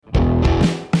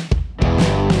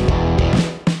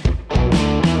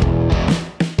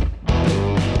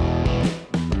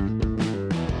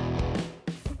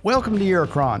Welcome to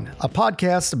Eurocron, a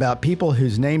podcast about people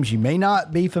whose names you may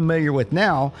not be familiar with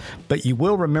now, but you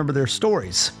will remember their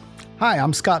stories. Hi,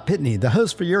 I'm Scott Pitney, the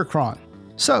host for Eurocron.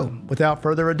 So, without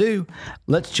further ado,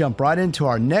 let's jump right into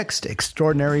our next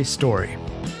extraordinary story.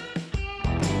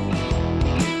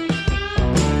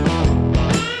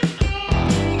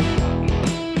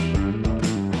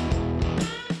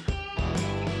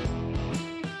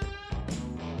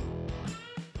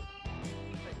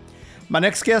 My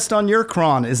next guest on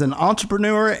Eurocron is an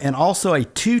entrepreneur and also a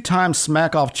two-time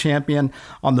Smack-Off champion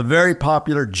on the very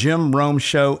popular Jim Rome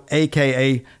Show,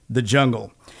 aka The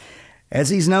Jungle. As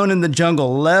he's known in the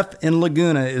jungle, Lef in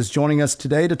Laguna is joining us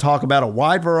today to talk about a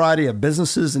wide variety of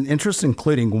businesses and interests,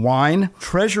 including wine,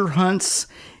 treasure hunts,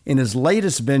 and his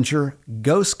latest venture,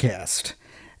 Ghostcast,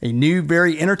 a new,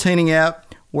 very entertaining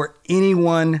app where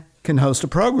anyone can host a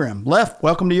program. Lef,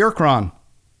 welcome to Eurocron.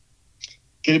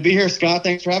 Good to be here, Scott.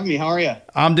 Thanks for having me. How are you?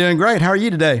 I'm doing great. How are you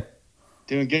today?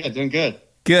 Doing good.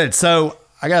 Good. So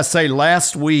I got to say,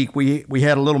 last week we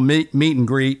had a little meet and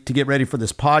greet to get ready for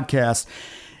this podcast.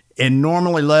 And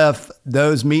normally, Lef,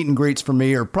 those meet and greets for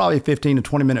me are probably 15 to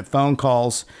 20 minute phone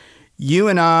calls. You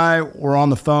and I were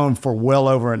on the phone for well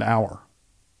over an hour.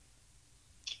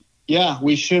 Yeah,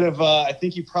 we should have. I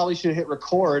think you probably should have hit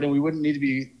record, and we wouldn't need to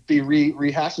be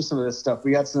rehashing some of this stuff.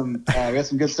 We got some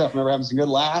good stuff. I remember having some good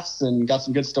laughs and got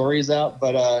some good stories out.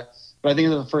 But I think it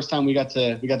was the first time we got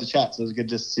to chat, so it was good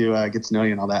just to get to know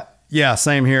you and all that. Yeah,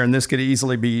 same here. And this could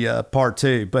easily be part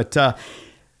two. But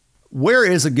where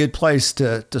is a good place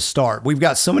to start? We've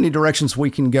got so many directions we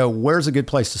can go. Where's a good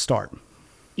place to start?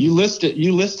 You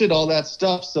listed all that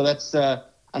stuff, so that's.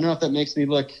 I don't know if that makes me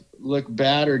look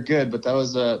bad or good, but that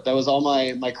was all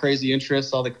my crazy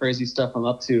interests, all the crazy stuff I'm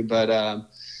up to. But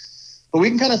we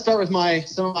can kind of start with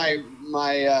some of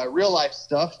my real life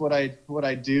stuff, what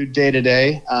I do day to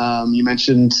day. You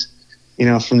mentioned,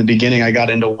 from the beginning, I got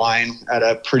into wine at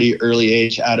a pretty early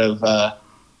age out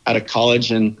of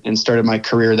college and started my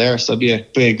career there. So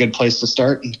it'd be a good place to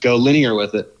start and go linear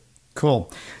with it.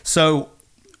 Cool. So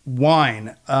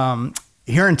wine,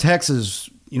 here in Texas,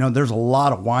 there's a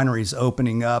lot of wineries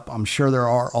opening up. I'm sure there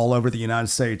are all over the United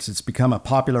States. It's become a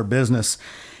popular business,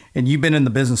 and you've been in the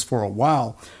business for a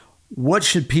while. What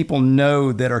should people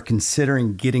know that are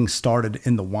considering getting started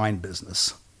in the wine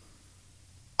business?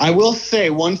 I will say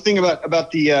one thing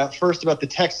about the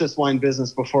Texas wine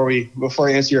business before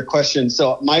I answer your question.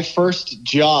 So my first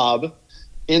job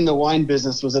in the wine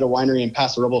business was at a winery in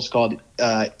Paso Robles called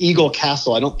Eagle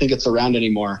Castle. I don't think it's around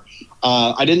anymore.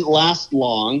 I didn't last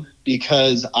long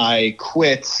because I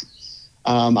quit.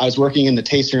 I was working in the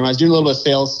tasting room. I was doing a little bit of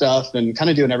sales stuff and kind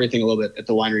of doing everything a little bit at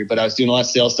the winery, but I was doing a lot of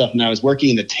sales stuff, and I was working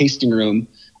in the tasting room,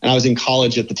 and I was in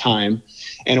college at the time,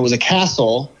 and it was a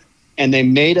castle, and they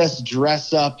made us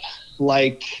dress up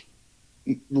like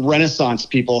Renaissance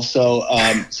people. So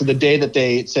the day that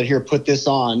they said, here, put this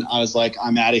on, I was like,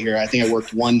 I'm out of here. I think I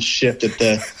worked one shift at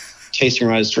the tasting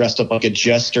room. I was dressed up like a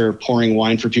jester pouring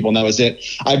wine for people, and that was it.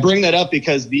 I bring that up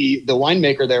because the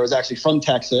winemaker there was actually from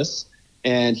Texas,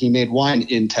 and he made wine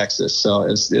in Texas. So it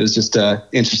was just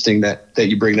interesting that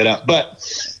you bring that up. But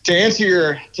to answer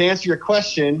your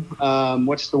question,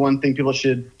 what's the one thing people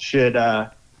should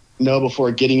know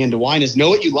before getting into wine is know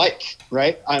what you like,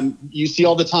 right? You see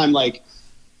all the time, like,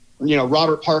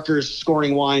 Robert Parker's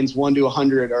scoring wines 1 to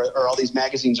 100, or all these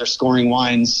magazines are scoring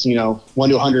wines, 1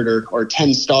 to 100 or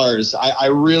 10 stars. I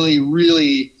really,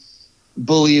 really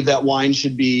believe that wine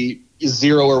should be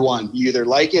 0 or 1. You either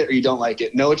like it or you don't like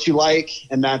it. Know what you like,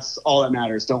 and that's all that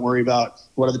matters. Don't worry about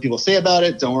what other people say about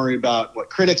it. Don't worry about what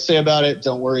critics say about it.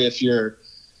 Don't worry if you're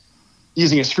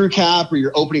using a screw cap or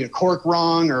you're opening a cork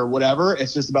wrong or whatever.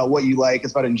 It's just about what you like.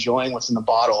 It's about enjoying what's in the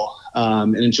bottle,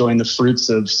 and enjoying the fruits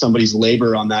of somebody's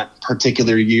labor on that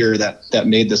particular year that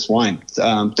made this wine.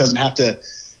 Doesn't have to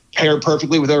pair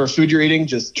perfectly with whatever food you're eating.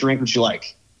 Just drink what you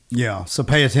like. Yeah. So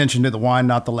pay attention to the wine,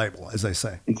 not the label, as they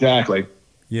say. Exactly.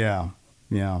 Yeah.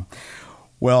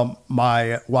 Well,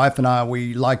 my wife and I,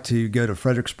 we like to go to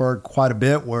Fredericksburg quite a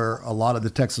bit, where a lot of the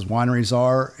Texas wineries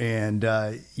are. And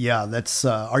that's.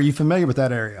 Are you familiar with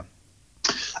that area?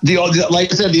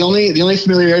 Like I said, the only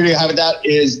familiarity I have with that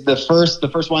is the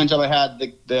first wine job I had.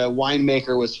 The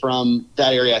winemaker was from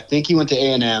that area. I think he went to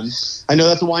A&M. I know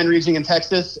that's a wine region in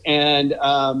Texas, and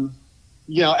I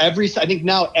think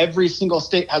now every single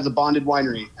state has a bonded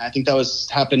winery. I think that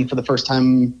happened for the first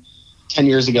time 10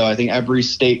 years ago. I think every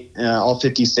state, all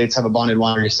 50 states have a bonded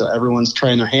winery. So everyone's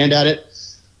trying their hand at it.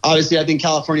 Obviously, I think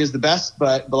California is the best,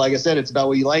 but like I said, it's about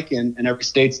what you like, and every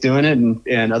state's doing it.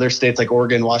 And other states like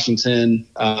Oregon, Washington,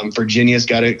 Virginia's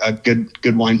got a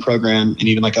good wine program, and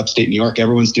even like upstate New York,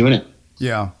 everyone's doing it.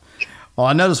 Yeah. Well,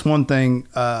 I noticed one thing.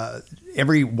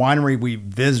 Every winery we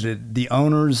visited, the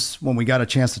owners, when we got a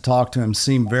chance to talk to them,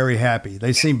 seemed very happy.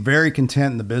 They seem very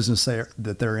content in the business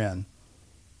that they're in.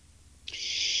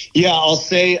 Yeah, I'll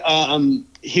say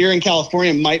here in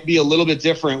California it might be a little bit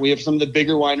different. We have some of the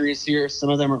bigger wineries here. A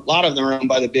lot of them are owned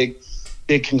by the big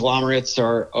conglomerates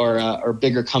or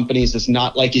bigger companies. It's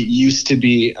not like it used to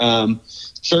be.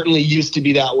 Certainly used to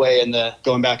be that way in the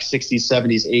going back 60s,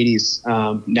 70s,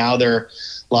 80s. Now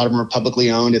a lot of them are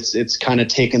publicly owned. It's kind of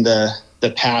taken the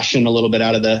passion a little bit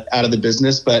out of the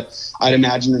business, but I'd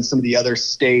imagine in some of the other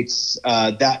states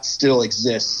that still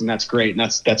exists, and that's great.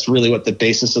 And that's really what the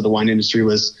basis of the wine industry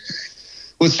was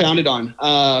founded on.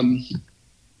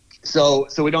 So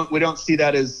we don't see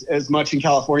that as much in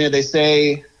California. They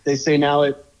say now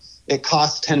it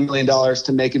costs $10 million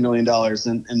to make $1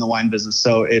 million in the wine business.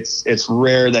 So it's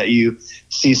rare that you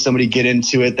see somebody get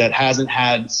into it that hasn't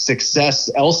had success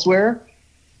elsewhere.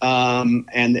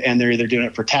 And they're either doing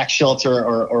it for tax shelter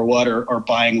or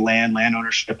buying land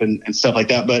ownership and stuff like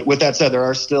that. But with that said, there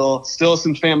are still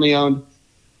some family owned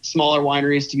smaller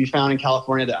wineries to be found in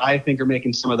California that I think are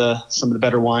making some of the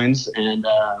better wines. And,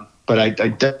 but I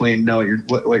definitely know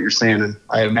what you're saying. And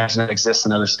I imagine that exists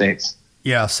in other states.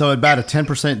 Yeah. So about a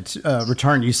 10%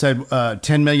 return. You said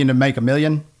 10 million to make $1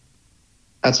 million.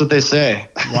 That's what they say.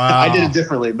 Wow. I did it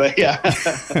differently, but yeah.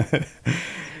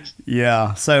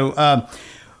 Yeah. So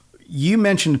you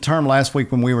mentioned a term last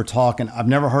week when we were talking. I've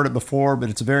never heard it before,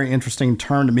 but it's a very interesting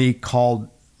term to me called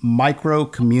micro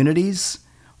communities,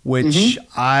 which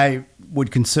I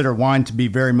would consider wine to be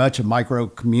very much a micro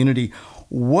community.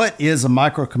 What is a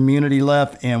micro community,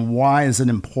 Leif, and why is it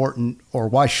important, or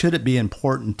why should it be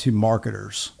important to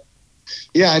marketers?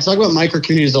 Yeah, I talk about micro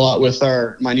communities a lot with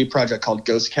my new project called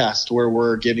Ghostcast, where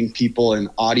we're giving people an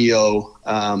audio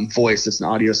voice. It's an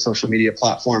audio social media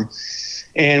platform.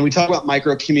 And we talk about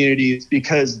micro communities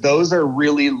because those are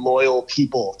really loyal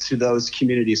people to those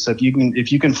communities. So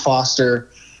if you can foster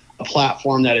a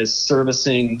platform that is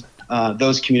servicing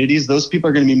those communities, those people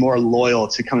are going to be more loyal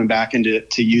to coming back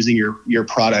into using your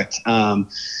product.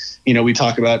 We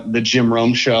talk about the Jim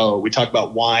Rome Show. We talk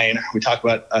about wine. We talk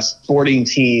about a sporting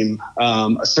team,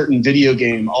 a certain video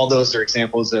game. All those are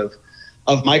examples of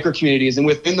micro communities. And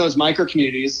within those micro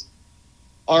communities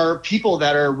are people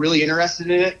that are really interested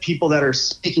in it, people that are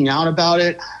speaking out about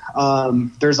it.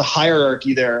 There's a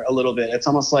hierarchy there a little bit. It's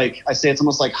almost like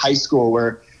high school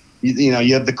where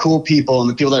you have the cool people and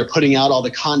the people that are putting out all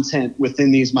the content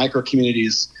within these micro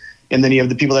communities. And then you have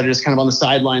the people that are just kind of on the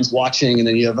sidelines watching. And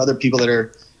then you have other people that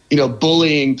are,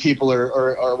 bullying people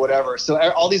or whatever. So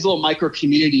all these little micro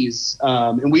communities,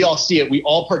 and we all see it. We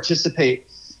all participate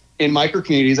in micro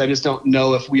communities. I just don't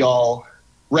know if we all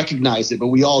recognize it, but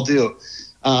we all do.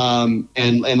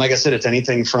 And like I said, it's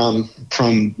anything from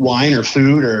wine or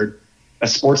food or a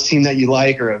sports team that you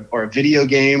like, or a video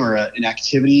game, or an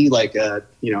activity like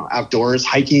outdoors,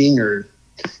 hiking, or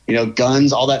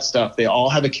guns, all that stuff. They all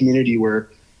have a community where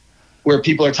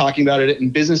people are talking about it,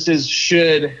 and businesses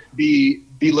should be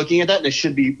looking at that. And they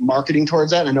should be marketing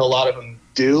towards that. And I know a lot of them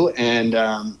do, and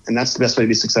that's the best way to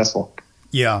be successful.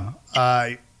 Yeah.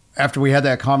 After we had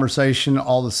that conversation,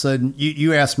 all of a sudden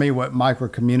you asked me what micro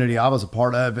community I was a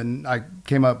part of, and I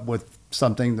came up with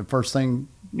something, the first thing,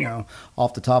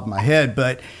 off the top of my head.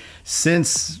 But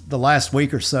since the last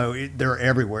week or so, they're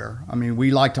everywhere. I mean,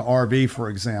 we like to RV, for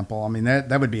example. I mean,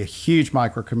 that would be a huge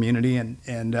micro community.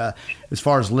 And as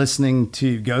far as listening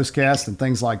to Ghostcast and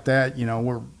things like that,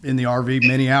 we're in the RV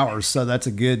many hours. So that's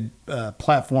a good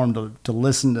platform to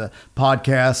listen to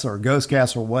podcasts or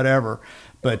Ghostcasts or whatever.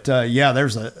 But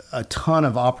there's a ton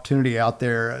of opportunity out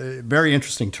there. Very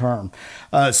interesting term.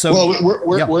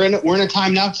 We're in a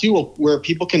time now too where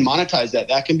people can monetize that.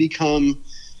 That can become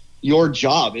your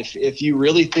job if you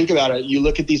really think about it. You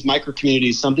look at these micro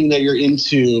communities, something that you're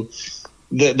into.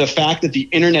 The fact that the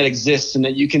internet exists and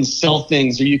that you can sell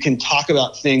things or you can talk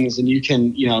about things, and you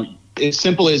can as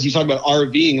simple as you talk about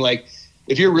RVing. Like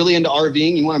if you're really into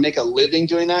RVing, you want to make a living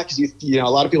doing that, because a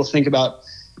lot of people think about,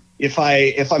 if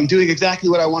I'm doing exactly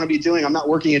what I want to be doing, I'm not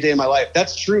working a day in my life.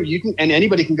 That's true. You can, and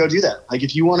anybody can go do that. Like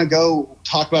if you want to go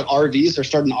talk about RVs or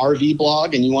start an RV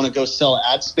blog, and you want to go sell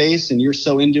ad space, and you're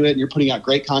so into it and you're putting out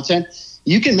great content,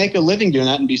 you can make a living doing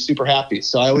that and be super happy.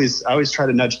 So I always try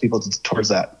to nudge people towards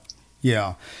that.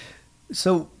 Yeah.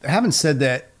 So having said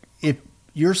that, if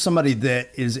you're somebody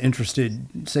that is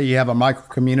interested, say you have a micro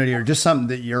community or just something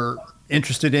that you're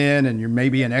interested in and you're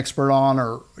maybe an expert on,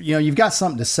 or, you've got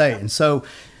something to say. And so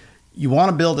you want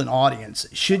to build an audience.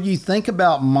 Should you think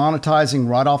about monetizing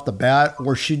right off the bat,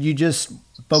 or should you just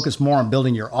focus more on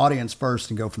building your audience first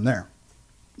and go from there?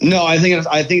 No, I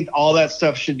think all that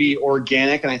stuff should be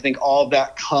organic, and I think all of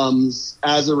that comes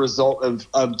as a result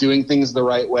of doing things the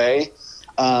right way.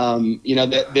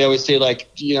 They always say, like,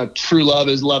 true love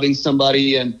is loving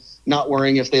somebody and not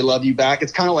worrying if they love you back.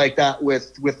 It's kind of like that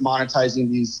with monetizing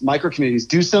these micro communities.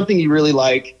 Do something you really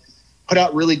like, put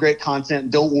out really great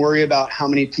content. Don't worry about how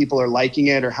many people are liking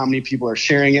it or how many people are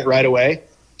sharing it right away.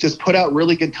 Just put out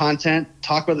really good content,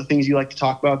 talk about the things you like to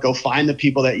talk about, go find the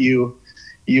people that you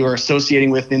are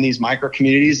associating with in these micro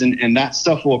communities, and that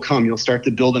stuff will come. You'll start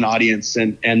to build an audience,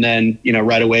 and then,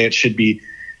 right away it should be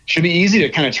easy to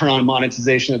kind of turn on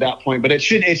monetization at that point. But it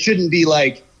shouldn't be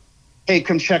like, hey,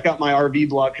 come check out my RV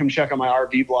blog, come check out my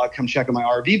RV blog, come check out my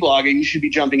RV blog. And you should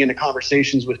be jumping into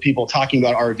conversations with people, talking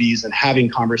about RVs and having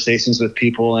conversations with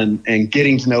people and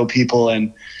getting to know people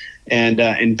and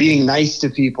being nice to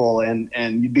people.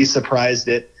 And you'd be surprised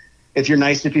that if you're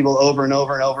nice to people over and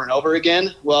over and over and over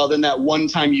again, well, then that one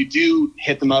time you do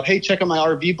hit them up, hey, check out my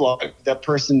RV blog. That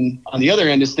person on the other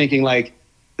end is thinking, like,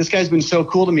 this guy's been so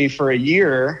cool to me for a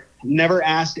year, never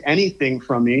asked anything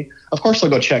from me. Of course, I'll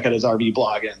go check out his RV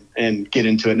blog and get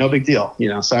into it. No big deal.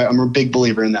 So I'm a big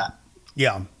believer in that.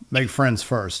 Yeah. Make friends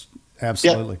first.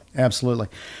 Absolutely. Yep. Absolutely.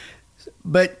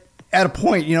 But at a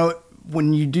point,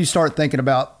 when you do start thinking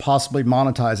about possibly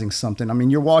monetizing something, I mean,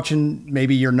 you're watching,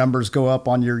 maybe your numbers go up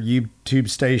on your YouTube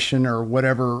station or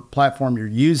whatever platform you're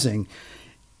using.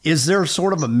 Is there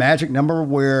sort of a magic number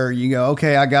where you go,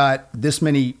 okay, I got this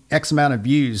many X amount of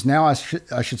views, now I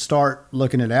should start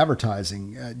looking at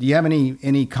advertising? Do you have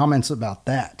any comments about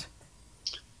that?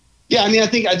 Yeah, I mean, I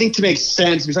think to make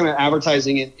sense, we're talking about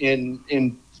advertising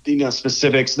in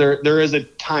specifics. There is a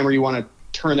time where you want to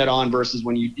turn that on versus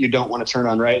when you don't want to turn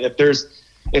on, right?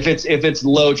 If it's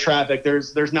low traffic,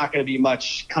 there's not going to be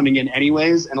much coming in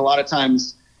anyways, and a lot of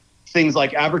times things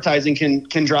like advertising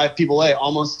can drive people away,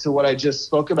 almost to what I just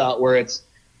spoke about, where it's,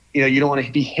 you don't want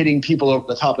to be hitting people over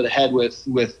the top of the head with,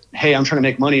 hey, I'm trying to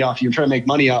make money off you. I'm trying to make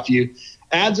money off you.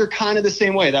 Ads are kind of the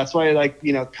same way. That's why,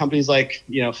 companies like,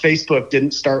 Facebook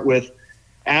didn't start with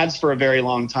ads for a very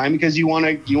long time, because you want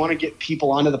to get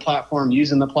people onto the platform,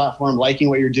 using the platform, liking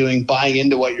what you're doing, buying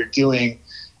into what you're doing,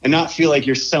 and not feel like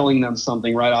you're selling them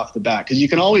something right off the bat. Because you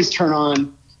can always turn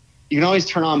on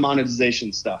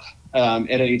monetization stuff at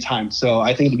any time. So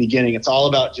I think at the beginning, it's all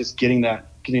about just getting that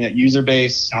user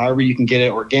base, however you can get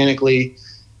it organically,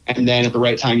 and then at the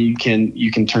right time you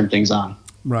can turn things on.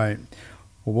 Right.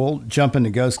 Well, we'll jump into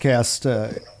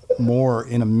Ghostcast more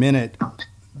in a minute.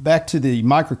 Back to the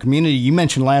micro community. You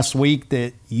mentioned last week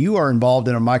that you are involved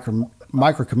in a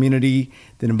micro community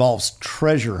that involves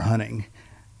treasure hunting.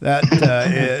 That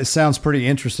it sounds pretty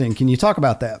interesting. Can you talk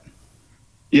about that?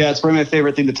 Yeah, it's probably my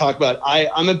favorite thing to talk about.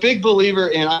 I'm a big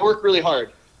believer, and I work really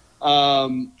hard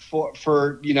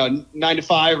for 9 to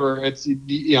 5, or it's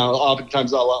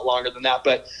oftentimes a lot longer than that.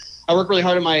 But I work really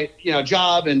hard at my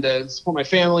job and to support my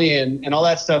family and all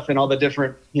that stuff, and all the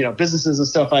different businesses and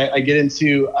stuff I get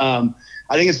into.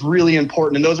 I think it's really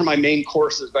important, and those are my main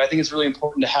courses, but I think it's really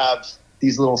important to have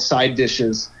these little side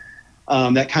dishes,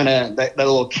 that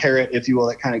little carrot, if you will,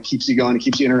 that kind of keeps you going, it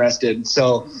keeps you interested.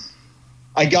 So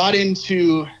I got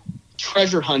into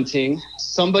treasure hunting.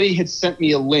 Somebody had sent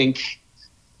me a link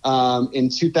in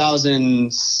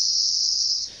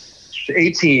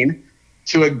 2018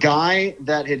 to a guy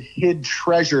that had hid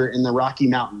treasure in the Rocky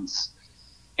Mountains.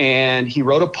 And he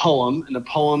wrote a poem, and the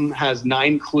poem has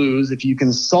 9 clues. If you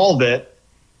can solve it,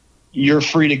 you're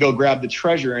free to go grab the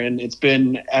treasure. And it's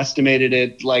been estimated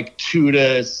at like $2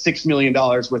 to $6 million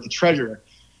worth of treasure.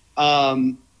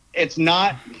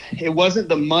 It wasn't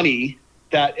the money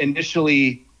that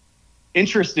initially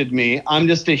interested me. I'm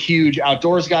just a huge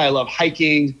outdoors guy. I love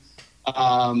hiking.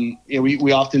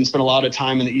 We often spend a lot of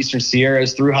time in the Eastern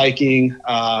Sierras through hiking,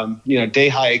 day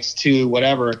hikes too,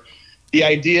 whatever. The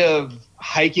idea of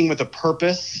hiking with a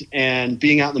purpose and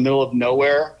being out in the middle of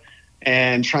nowhere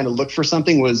and trying to look for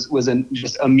something was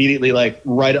just immediately like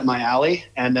right up my alley.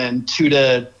 And then $2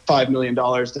 to $5 million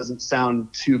doesn't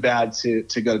sound too bad to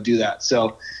go do that.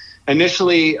 So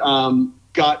initially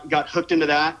got hooked into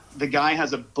that. The guy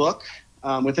has a book.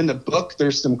 Within the book,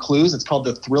 there's some clues. It's called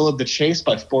The Thrill of the Chase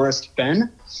by Forrest Fenn.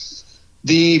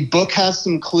 The book has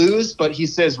some clues, but he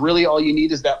says really all you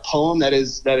need is that poem that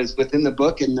is within the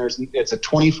book, and it's a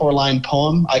 24-line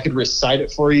poem. I could recite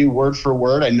it for you word for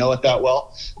word. I know it that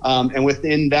well. And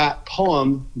within that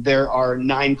poem, there are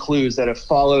 9 clues that have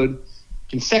followed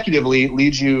consecutively,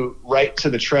 lead you right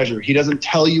to the treasure. He doesn't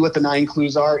tell you what the 9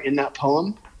 clues are in that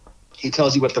poem. He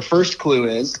tells you what the first clue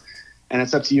is, and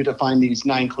it's up to you to find these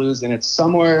 9 clues, and it's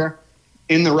somewhere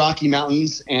in the Rocky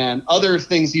Mountains. And other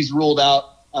things he's ruled out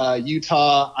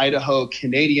Utah, Idaho,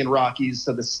 Canadian Rockies.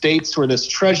 So the states where this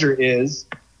treasure is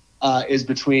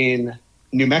between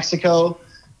New Mexico,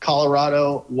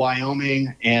 Colorado,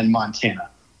 Wyoming, and Montana.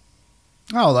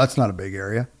 Oh, that's not a big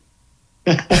area.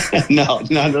 No,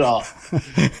 not at all.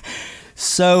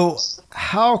 So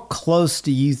how close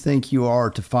do you think you are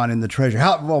to finding the treasure?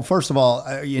 Well, first of all,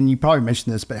 and you probably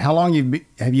mentioned this, but how long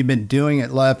have you been doing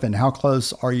it, Leff, and how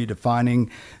close are you to finding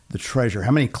the treasure?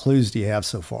 How many clues do you have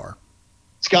so far?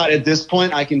 Scott, at this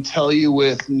point, I can tell you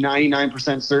with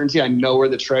 99% certainty I know where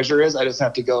the treasure is. I just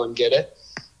have to go and get it.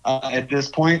 At this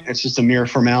point, it's just a mere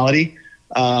formality,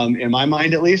 in my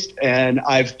mind at least. And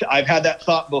I've had that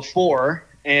thought before,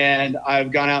 and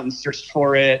I've gone out and searched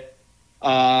for it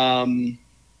 4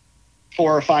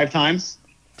 or 5 times,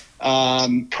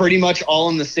 pretty much all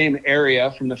in the same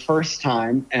area from the first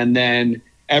time. And then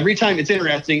every time, it's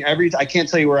interesting. I can't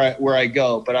tell you where I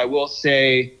go, but I will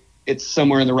say it's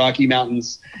somewhere in the Rocky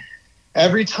Mountains.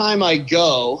 Every time I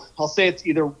go, I'll say it's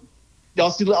either. I'll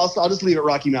just leave it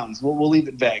Rocky Mountains. We'll leave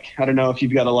it vague. I don't know if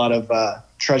you've got a lot of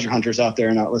treasure hunters out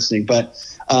there not listening,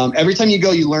 but every time you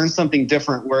go, you learn something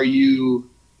different where you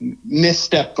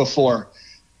misstep before.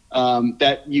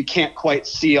 That you can't quite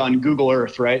see on Google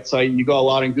Earth, right? So you go a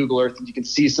lot on Google Earth and you can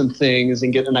see some things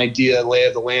and get an idea, lay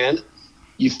of the land.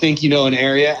 You think you know an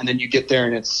area, and then you get there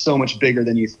and it's so much bigger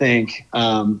than you think.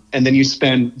 And then you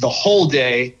spend the whole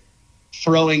day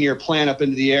throwing your plan up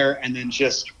into the air and then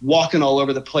just walking all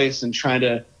over the place and trying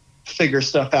to figure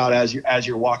stuff out as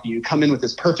you're walking. You come in with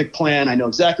this perfect plan. I know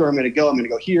exactly where I'm going to go. I'm going to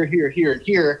go here, here, here, and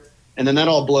here. And then that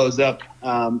all blows up,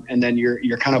 and then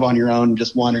you're kind of on your own,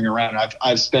 just wandering around.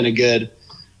 I've spent a good,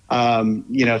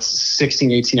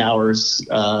 16, 18 hours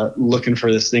looking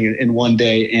for this thing in one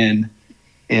day in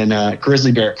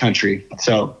grizzly bear country.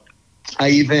 So I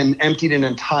even emptied an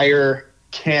entire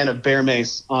can of bear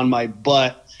mace on my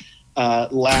butt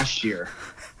last year.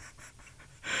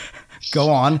 Go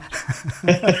on.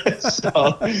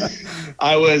 So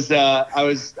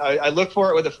I looked for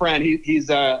it with a friend. He's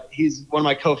one of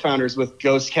my co-founders with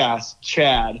Ghostcast,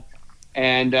 Chad,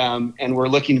 and we're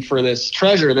looking for this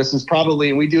treasure. This is probably,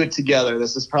 and we do it together.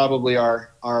 This is probably our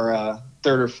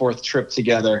third or fourth trip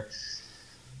together,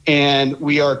 and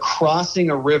we are crossing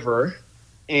a river,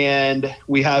 and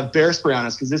we have bear spray on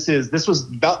us because this was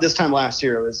about this time last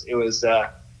year.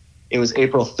 It was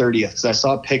April 30th because I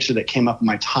saw a picture that came up in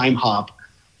my time hop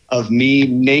of me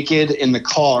naked in the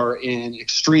car in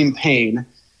extreme pain.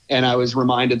 And I was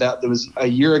reminded that it was a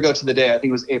year ago to the day. I think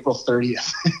it was April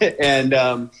 30th.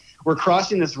 And we're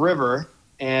crossing this river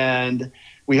and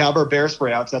we have our bear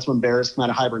spray out because that's when bears come out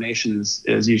of hibernation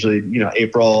is usually,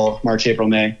 March, April,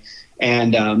 May.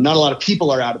 And not a lot of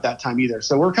people are out at that time either.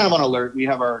 So we're kind of on alert. We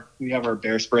have our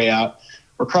bear spray out.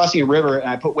 We're crossing a river and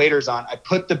I put waders on. I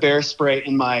put the bear spray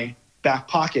in my back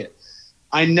pocket.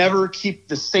 I never keep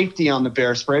the safety on the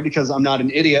bear spray because I'm not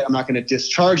an idiot. I'm not going to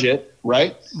discharge it.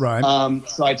 Right. Right.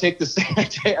 So I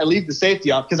leave the safety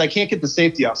off because I can't get the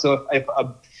safety off. So if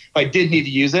I did need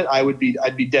to use it, I'd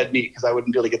be dead meat because I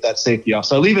wouldn't be able to get that safety off.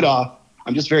 So I leave it off.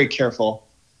 I'm just very careful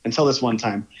until this one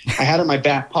time. I had it in my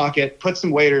back pocket, put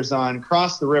some waders on,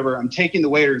 cross the river. I'm taking the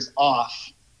waders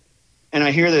off and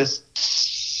I hear this.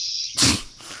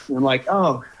 And I'm like,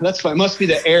 oh, that's fine. It must be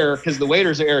the air because the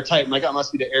waders are airtight. I'm like, oh, it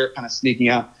must be the air kind of sneaking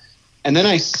out. And then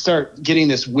I start getting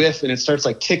this whiff and it starts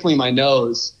like tickling my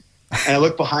nose. And I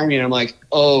look behind me and I'm like,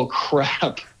 oh,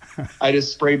 crap. I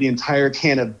just sprayed the entire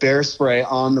can of bear spray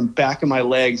on the back of my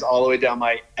legs all the way down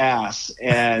my ass.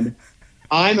 And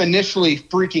I'm initially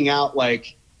freaking out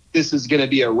like this is going to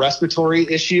be a respiratory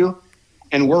issue.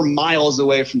 And we're miles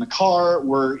away from the car.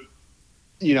 We're,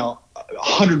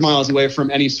 100 miles away from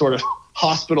any sort of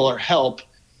hospital or help.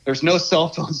 There's no cell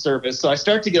phone service. So I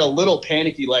start to get a little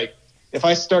panicky. Like if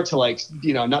I start to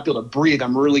not be able to breathe,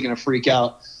 I'm really going to freak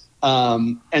out.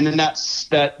 And then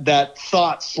that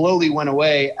thought slowly went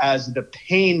away as the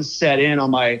pain set in on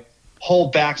my whole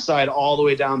backside, all the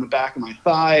way down the back of my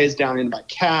thighs, down into my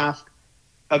calf,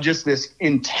 of just this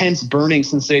intense burning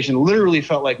sensation. Literally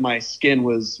felt like my skin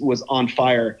was on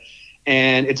fire.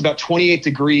 And it's about 28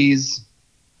 degrees.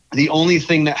 The only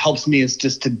thing that helps me is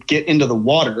just to get into the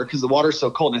water because the water's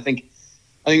so cold. And I think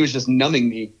it was just numbing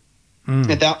me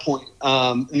at that point.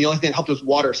 And the only thing that helped was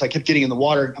water. So I kept getting in the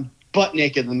water. I'm butt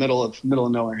naked in the middle of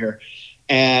nowhere here.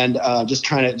 And just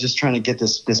trying to get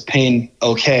this pain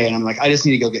okay. And I'm like, I just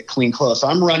need to go get clean clothes. So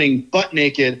I'm running butt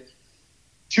naked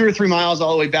 2 or 3 miles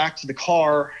all the way back to the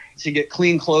car to get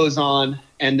clean clothes on.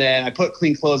 And then I put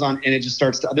clean clothes on and it just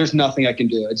starts there's nothing I can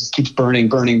do. It just keeps burning.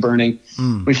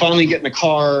 We finally get in the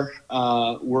car.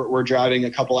 We're driving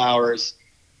a couple hours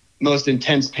most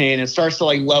intense pain. It starts to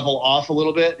like level off a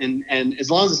little bit. And as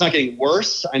long as it's not getting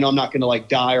worse, I know I'm not going to like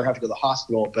die or have to go to the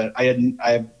hospital, but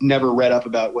I've never read up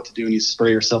about what to do when you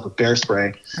spray yourself with bear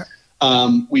spray.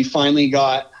 We finally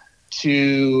got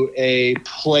to a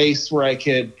place where I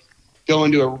could go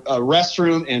into a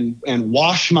restroom and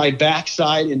wash my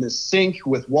backside in the sink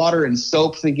with water and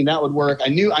soap, thinking that would work. I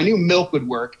knew milk would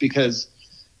work because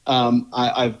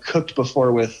I've cooked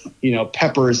before with,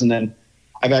 peppers, and then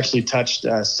I've actually touched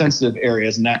sensitive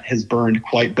areas, and that has burned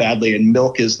quite badly. And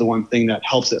milk is the one thing that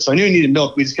helps it. So I knew I needed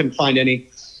milk. We just couldn't find any.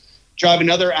 Drive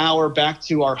another hour back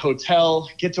to our hotel,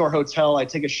 get to our hotel. I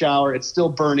take a shower. It's still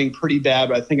burning pretty bad,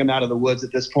 but I think I'm out of the woods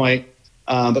at this point.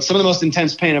 But some of the most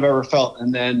intense pain I've ever felt.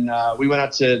 And then we went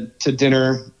out to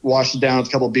dinner, washed it down with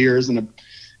a couple of beers and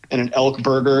an elk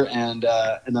burger, and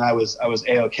then I was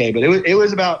A-okay. But it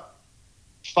was about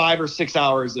 5 or 6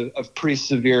 hours of pretty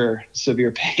severe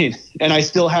pain. And I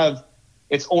still have,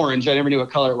 it's orange. I never knew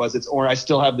what color it was. It's orange. I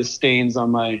still have the stains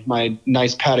on my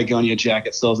nice Patagonia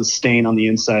jacket. Still has a stain on the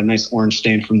inside, a nice orange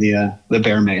stain from the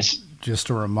bear mace. Just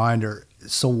a reminder.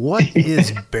 So what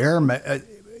is bear mace?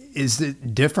 Is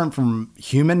it different from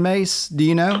human mace? Do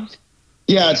you know?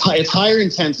 Yeah, it's higher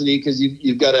intensity because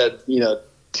you've got a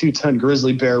 2-ton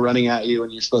grizzly bear running at you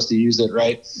and you're supposed to use it,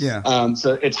 right? Yeah.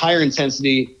 So it's higher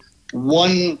intensity.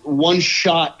 One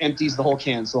shot empties the whole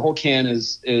can. So the whole can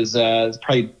is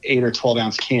probably 8 or 12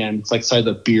 ounce can. It's like the size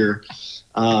of a beer.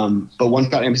 But one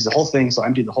shot empties the whole thing. So I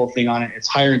emptied the whole thing on it. It's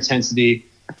higher intensity,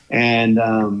 and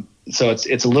so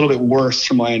it's a little bit worse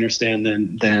from what I understand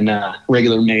than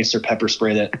regular mace or pepper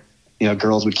spray that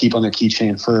girls would keep on their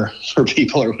keychain for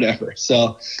people or whatever.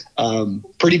 So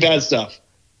pretty bad stuff.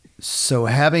 So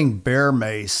having bear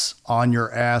mace on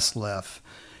your ass left,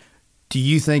 do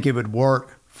you think it would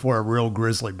work for a real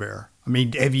grizzly bear? I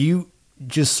mean, have you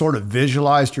just sort of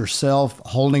visualized yourself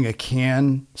holding a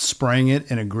can, spraying it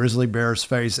in a grizzly bear's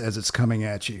face as it's coming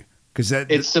at you? Because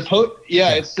it's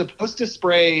supposed to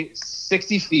spray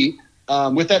 60 feet.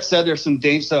 With that said, there's some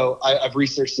danger. So I've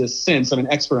researched this since. I'm an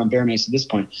expert on bear mace at this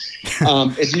point.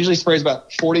 It usually sprays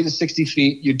about 40 to 60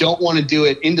 feet. You don't want to do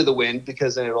it into the wind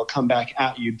because then it'll come back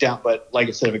at you down. But like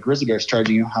I said, if a grizzly bear is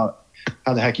charging you, how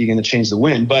the heck are you going to change the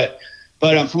wind? But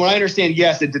from what I understand,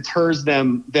 yes, it deters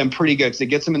them pretty good because it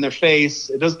gets them in their face.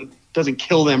 It doesn't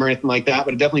kill them or anything like that,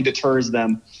 but it definitely deters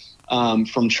them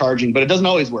from charging. But it doesn't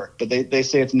always work. But they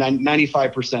say it's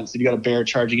 95%. So if you got a bear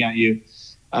charging at you,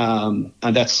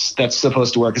 that's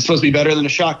supposed to work. It's supposed to be better than a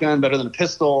shotgun, better than a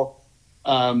pistol.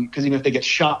 Because even if they get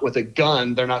shot with a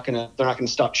gun, they're not gonna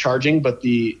stop charging. But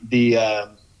the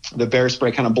bear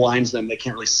spray kind of blinds them. They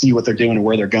can't really see what they're doing or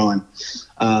where they're going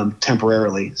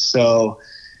temporarily. So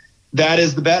that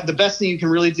is the best thing you can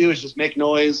really do is just make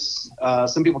noise.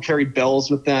 Some people carry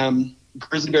bells with them.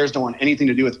 Grizzly bears don't want anything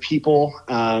to do with people.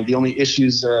 The only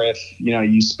issues are if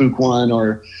you spook one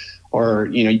or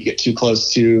you get too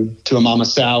close to a mama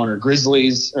sow and her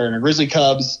grizzlies or her grizzly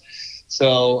cubs.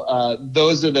 So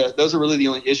those are really the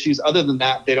only issues. Other than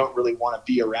that, they don't really want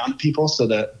to be around people. So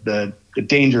the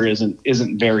danger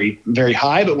isn't very, very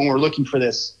high. But when we're looking for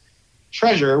this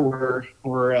treasure, we're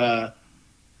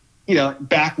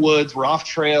backwoods, we're off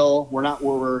trail, we're not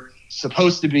where we're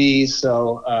supposed to be.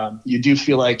 So you do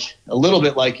feel like a little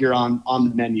bit like you're on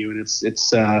the menu. And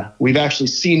it's we've actually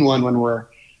seen one when we're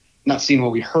not seen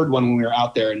what we heard one when we were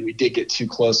out there, and we did get too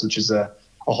close, which is a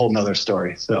whole nother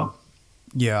story. So,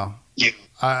 yeah.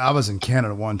 I was in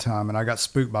Canada one time and I got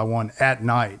spooked by one at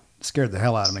night. It scared the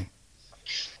hell out of me.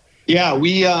 Yeah.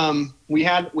 We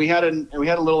had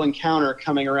a little encounter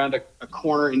coming around a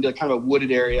corner into kind of a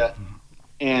wooded area,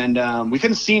 and we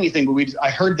couldn't see anything, but I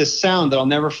heard this sound that I'll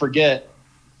never forget.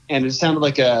 And it sounded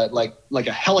like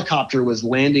a helicopter was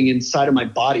landing inside of my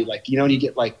body. Like, when you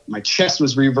get my chest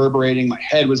was reverberating, my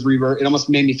head was it almost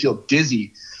made me feel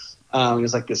dizzy. It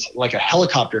was like a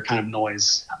helicopter kind of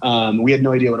noise. We had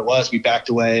no idea what it was. We backed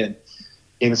away and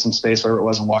gave it some space, wherever it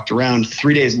was, and walked around.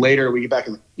 3 days later, we get back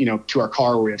to our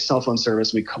car where we have cell phone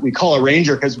service. We call a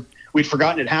ranger because we'd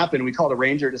forgotten it happened. We called a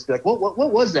ranger just to be like,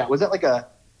 what was that? Was that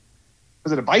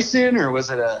was it a bison or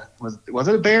was it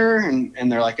a bear?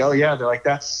 And they're like, oh yeah. They're like,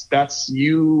 that's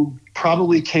you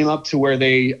probably came up to where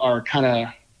they are kind of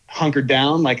hunkered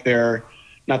down, like they're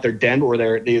not their den, but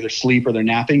where they either sleep or they're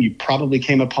napping. You probably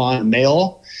came upon a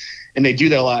male, and they do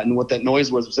that a lot. And what that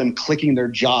noise was them clicking their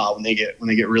jaw when they get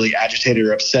really agitated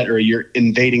or upset, or you're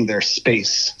invading their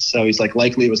space. So he's like,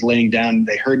 likely it was laying down.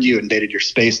 They heard you, invaded your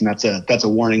space. And that's a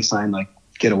warning sign, like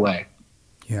get away.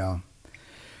 Yeah.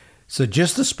 So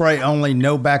just the spray only,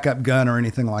 no backup gun or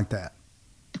anything like that?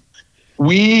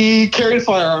 We carried a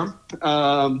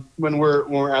firearm when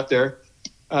we're out there.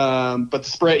 But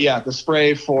the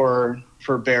spray for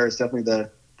bear is definitely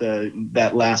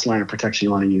that last line of protection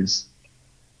you want to use.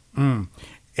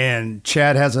 And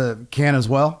Chad has a can as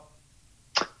well?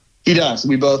 He does.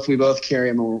 We both carry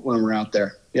them when we're out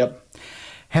there. Yep.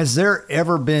 Has there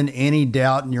ever been any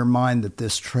doubt in your mind that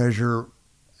this treasure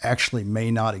actually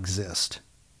may not exist?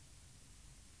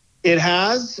 It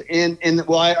has.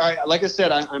 Like I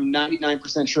said, I'm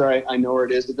 99% sure I know where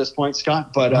it is at this point,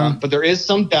 Scott. But there is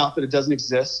some doubt that it doesn't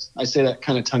exist. I say that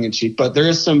kind of tongue in cheek, but there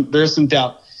is some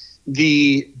doubt.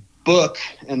 The book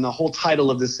and the whole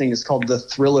title of this thing is called The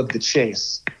Thrill of the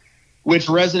Chase, which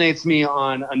resonates me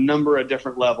on a number of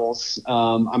different levels.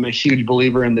 I'm a huge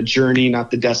believer in the journey,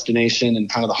 not the destination, and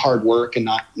kind of the hard work and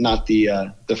not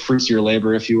the fruits of your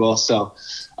labor, if you will. So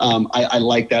I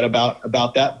like that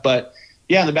about that. But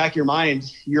yeah, in the back of your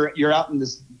mind, you're out in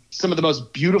some of the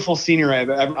most beautiful scenery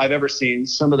I've ever seen.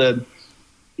 Some of the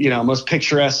most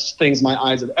picturesque things my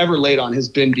eyes have ever laid on has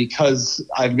been because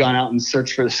I've gone out and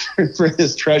searched for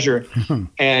this treasure.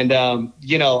 And,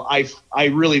 I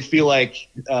really feel like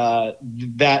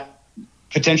that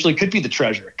potentially could be the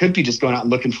treasure. It could be just going out and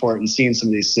looking for it and seeing some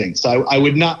of these things. So I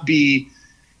would not be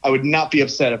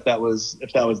upset if that was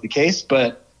the case,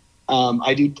 but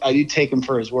I do take him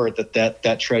for his word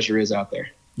that treasure is out there.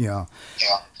 Yeah.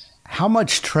 How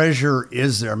much treasure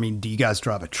is there? I mean, do you guys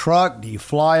drive a truck? Do you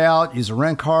fly out, use a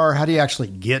rent car? How do you actually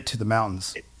get to the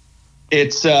mountains?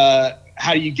 It's how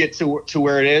do you get to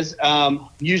where it is?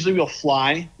 Usually we'll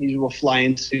fly. Usually we'll fly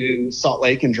into Salt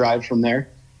Lake and drive from there.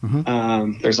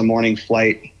 Mm-hmm. There's a morning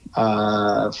flight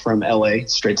from LA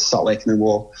straight to Salt Lake, and then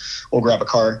we'll grab a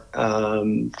car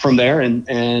from there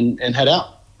and head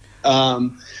out.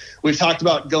 We've talked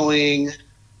about going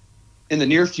in the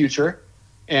near future.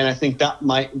 And I think that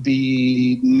might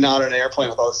be not an airplane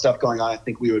with all the stuff going on. I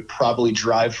think we would probably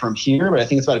drive from here, but I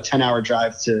think it's about a 10-hour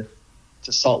drive to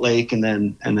Salt Lake. And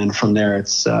then from there,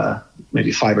 it's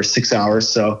maybe 5 or 6 hours.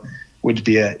 So would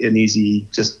be an easy,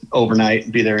 just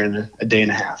overnight, be there in a day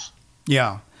and a half.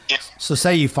 Yeah. So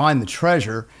say you find the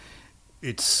treasure,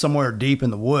 it's somewhere deep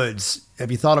in the woods. Have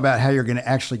you thought about how you're going to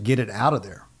actually get it out of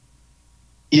there?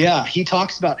 Yeah. He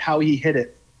talks about how he hid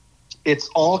it. It's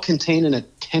all contained in a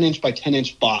 10-inch by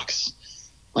 10-inch box,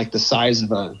 like the size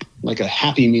of a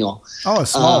Happy Meal. Oh,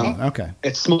 it's small. Okay.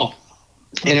 It's small.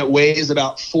 And it weighs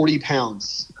about 40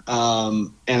 pounds.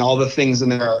 And all the things in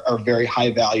there are very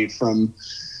high valued from,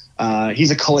 he was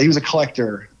a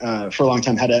collector for a long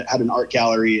time, had an art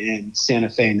gallery in Santa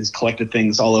Fe and has collected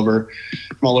things from all over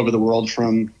the world,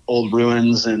 from old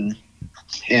ruins. And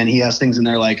he has things in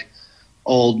there like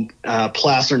old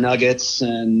placer nuggets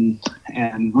and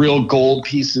real gold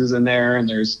pieces in there, and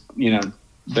there's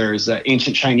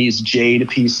ancient Chinese jade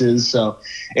pieces. So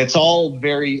it's all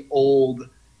very old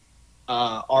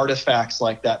artifacts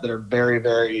like that are very,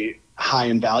 very high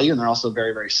in value, and they're also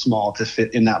very, very small to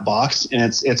fit in that box. And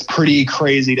it's pretty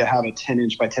crazy to have a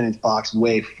 10-inch by 10-inch box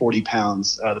weigh 40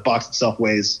 pounds. The box itself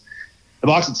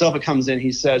it comes in,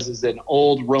 he says, is an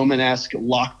old Romanesque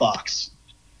lockbox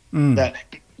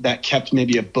that kept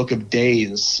maybe a book of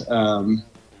days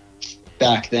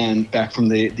back from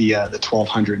the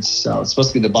 1200s. So it's supposed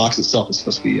to be, the box itself is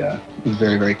supposed to be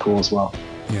very, very cool as well.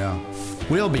 Yeah.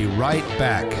 We'll be right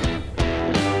back.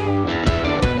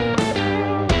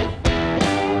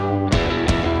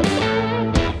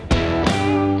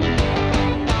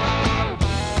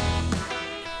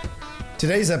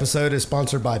 Today's episode is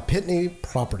sponsored by Pitney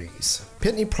Properties.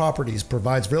 Pitney Properties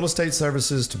provides real estate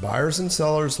services to buyers and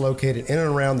sellers located in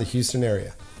and around the Houston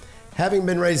area. Having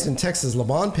been raised in Texas,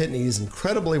 LaVon Pitney is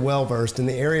incredibly well-versed in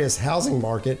the area's housing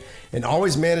market and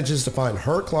always manages to find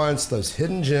her clients those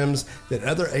hidden gems that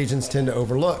other agents tend to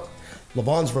overlook.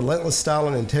 LaVon's relentless style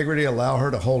and integrity allow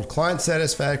her to hold client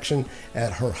satisfaction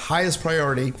at her highest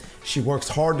priority. She works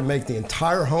hard to make the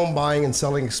entire home buying and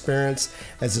selling experience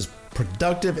as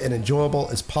productive and enjoyable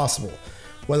as possible.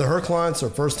 Whether her clients are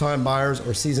first-time buyers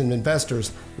or seasoned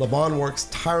investors, LaVon works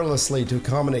tirelessly to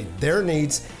accommodate their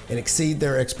needs and exceed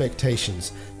their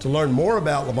expectations. To learn more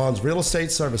about LaVon's real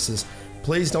estate services,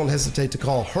 please don't hesitate to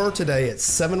call her today at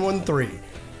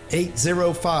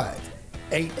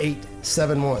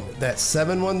 713-805-8871. That's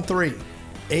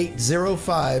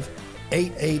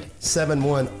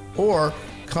 713-805-8871, or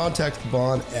contact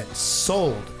LaVon at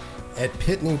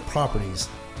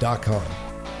sold@pitneyproperties.com.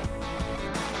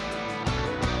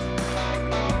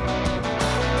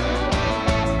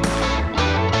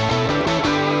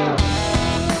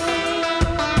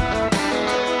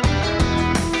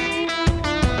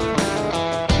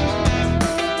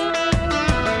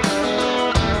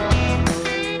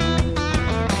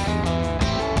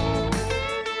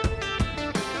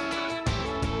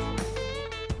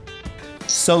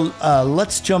 So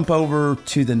let's jump over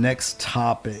to the next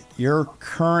topic. Your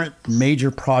current major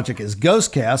project is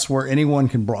Ghostcast, where anyone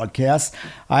can broadcast.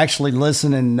 I actually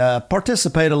listened and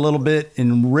participate a little bit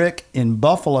in Rick in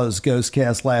Buffalo's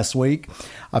Ghostcast last week.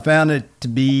 I found it to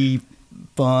be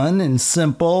fun and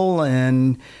simple,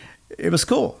 and it was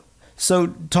cool.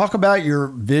 So talk about your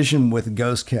vision with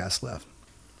Ghostcast, Lev.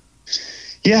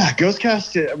 Yeah,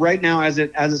 Ghostcast right now, as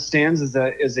it stands, is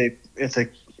a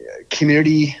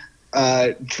community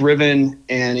driven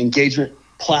and engagement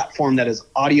platform that is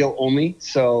audio only.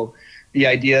 So the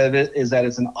idea of it is that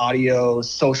it's an audio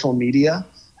social media.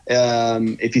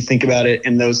 If you think about it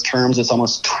in those terms, it's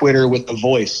almost Twitter with a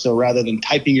voice. So rather than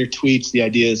typing your tweets, the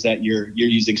idea is that you're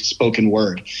using spoken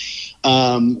word.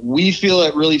 We feel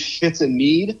it really fits a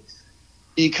need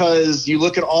because you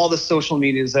look at all the social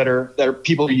medias that are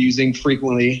people are using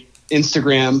frequently.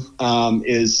 Instagram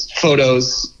is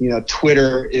photos,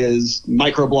 Twitter is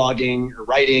microblogging or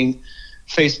writing.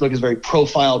 Facebook is very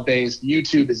profile based.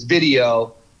 YouTube is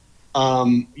video.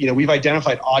 We've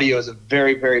identified audio as a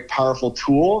very, very powerful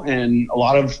tool, and a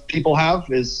lot of people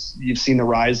you've seen the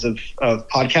rise of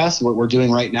podcasts, what we're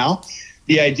doing right now.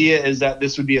 The idea is that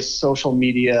this would be a social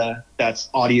media that's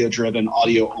audio driven,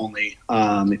 audio only.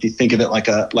 If you think of it like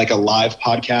a live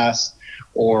podcast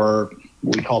or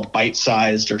what we call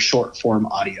bite-sized or short-form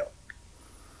audio.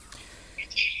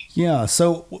 Yeah.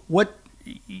 So what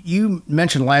you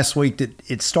mentioned last week that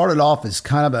it started off as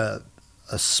kind of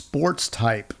a sports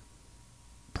type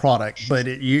product, but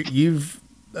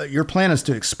your plan is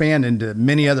to expand into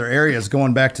many other areas,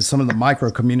 going back to some of the micro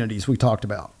communities we talked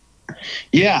about.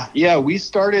 Yeah. We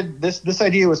started this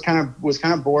idea was kind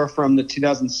of born from the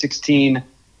 2016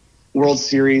 World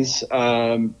Series.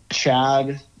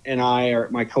 Chad and I,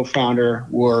 my co-founder,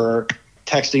 were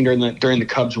texting during the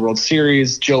Cubs World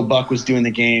Series. Joe Buck was doing the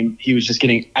game. He was just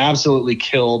getting absolutely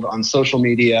killed on social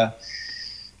media.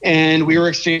 And we were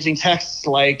exchanging texts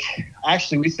like,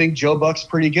 actually, we think Joe Buck's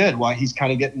pretty good. Why he's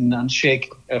kind of getting an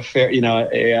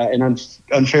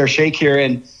unfair shake here.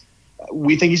 And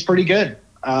we think he's pretty good.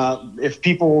 If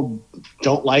people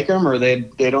don't like him or they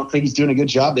don't think he's doing a good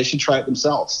job, they should try it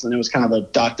themselves. And it was kind of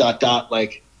a ...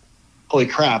 like, holy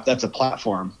crap, that's a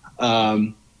platform.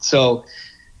 So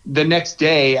the next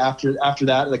day after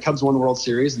that, the Cubs won the World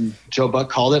Series and Joe Buck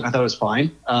called it, and I thought it was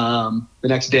fine. The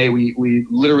next day we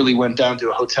literally went down to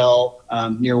a hotel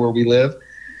near where we live,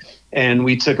 and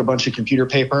we took a bunch of computer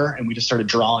paper and we just started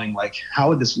drawing, like, how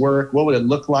would this work? What would it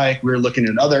look like? We were looking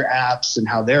at other apps and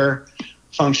how they're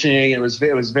functioning. It was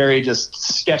very just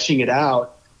sketching it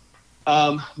out.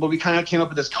 But we kind of came up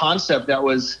with this concept that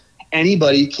was,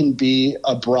 anybody can be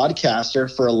a broadcaster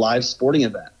for a live sporting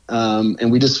event.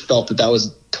 And we just felt that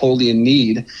was totally a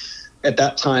need. At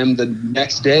that time, the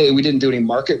next day, we didn't do any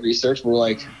market research. We're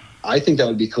like, I think that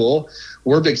would be cool.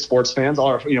 We're big sports fans.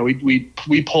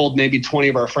 We polled maybe 20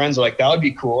 of our friends. We're like, that would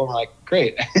be cool. And we're like,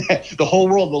 great. The whole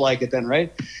world will like it then,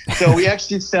 right? So we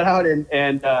actually set out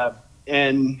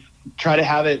and try to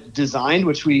have it designed,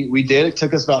 which we did. It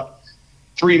took us about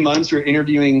 3 months. We were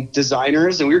interviewing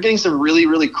designers, and we were getting some really,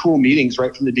 really cool meetings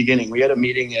right from the beginning. We had a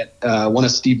meeting at one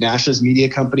of Steve Nash's media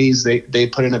companies. They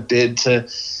put in a bid to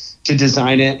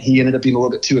design it. He ended up being a little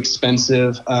bit too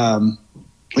expensive.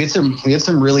 We had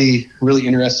some really, really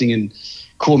interesting and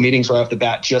cool meetings right off the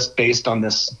bat, just based on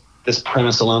this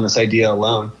premise alone, this idea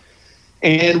alone.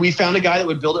 And we found a guy that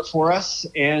would build it for us,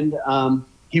 and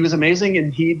he was amazing,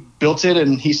 and he built it,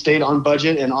 and he stayed on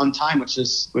budget and on time, which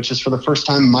is for the first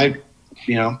time in my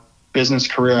business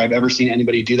career I've ever seen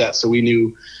anybody do that. So we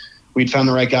knew we'd found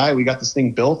the right guy. We got this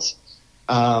thing built.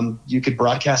 You could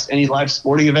broadcast any live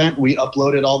sporting event. We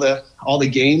uploaded all the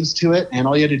games to it, and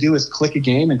all you had to do is click a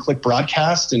game and click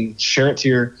broadcast and share it to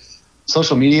your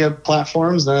social media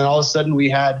platforms. And then all of a sudden we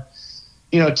had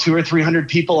 200 or 300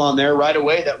 people on there right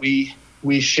away that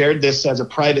we shared this as a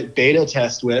private beta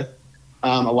test with.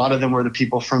 A lot of them were the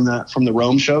people from the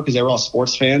Rome show, because they were all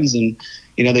sports fans, and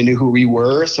they knew who we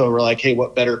were. So we're like, hey,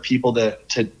 what better people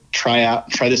to try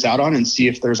this out on and see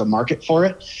if there's a market for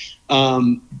it.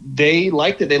 They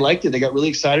liked it. They got really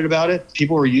excited about it.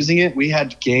 People were using it. We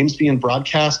had games being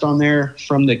broadcast on there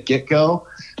from the get-go.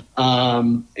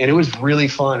 And it was really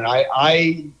fun.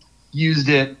 I used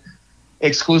it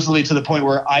exclusively to the point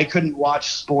where I couldn't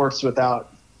watch sports without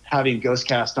having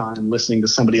Ghostcast on and listening to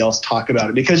somebody else talk about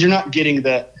it, because you're not getting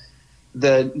the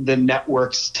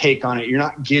network's take on it. You're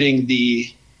not getting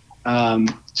the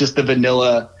just the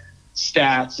vanilla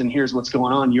stats and here's what's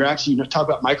going on. You're actually talk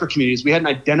about micro communities. We hadn't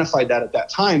identified that at that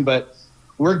time, but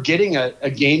we're getting a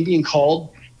game being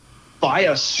called by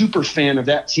a super fan of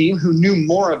that team who knew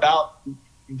more about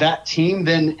that team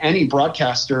than any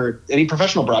broadcaster, any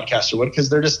professional broadcaster would, because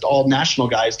they're just all national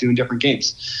guys doing different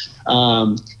games.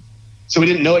 So we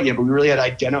didn't know it yet, but we really had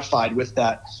identified with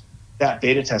that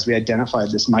beta test. We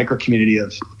identified this micro community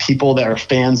of people that are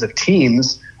fans of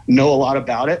teams, know a lot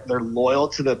about it. They're loyal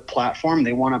to the platform.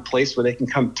 They want a place where they can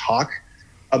come talk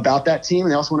about that team.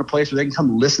 And they also want a place where they can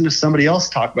come listen to somebody else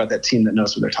talk about that team that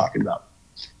knows what they're talking about.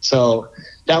 So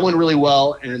that went really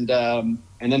well. And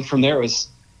then from there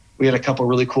we had a couple of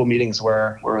really cool meetings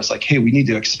where it was like, hey, we need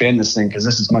to expand this thing because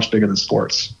this is much bigger than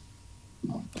sports.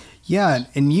 Yeah.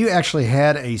 And you actually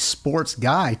had a sports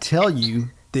guy tell you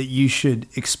that you should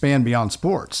expand beyond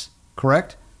sports,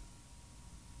 correct?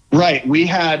 Right. We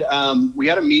had a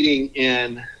meeting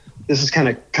this is kind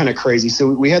of crazy.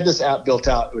 So we had this app built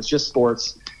out. It was just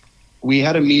sports. We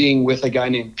had a meeting with a guy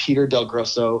named Peter Del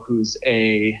Grosso, who's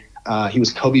he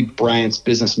was Kobe Bryant's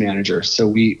business manager. So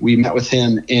we met with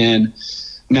him in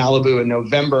Malibu in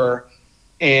November,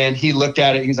 and he looked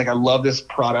at it. He's like, I love this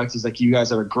product. He's like, you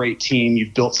guys are a great team.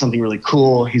 You've built something really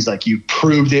cool. He's like, you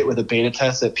proved it with a beta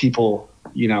test that people,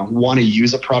 want to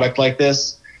use a product like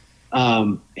this.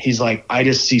 He's like, I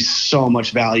just see so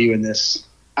much value in this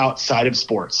outside of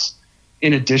sports,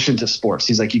 in addition to sports.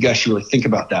 He's like, you guys should really think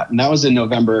about that. And that was in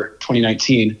November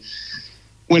 2019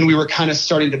 when we were kind of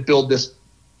starting to build this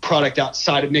product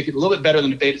outside and make it a little bit better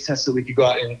than a beta test that we could go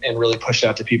out and really push it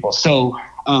out to people. So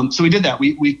we did that.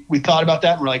 We thought about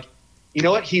that and we're like, you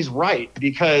know what? He's right,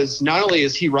 because not only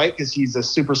is he right because he's a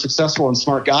super successful and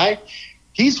smart guy,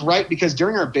 he's right because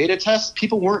during our beta test,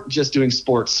 people weren't just doing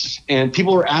sports, and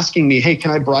people were asking me, hey, can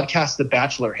I broadcast The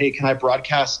Bachelor? Hey, can I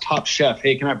broadcast Top Chef?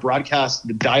 Hey, can I broadcast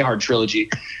the Die Hard trilogy?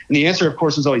 And the answer, of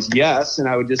course, was always yes. And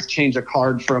I would just change a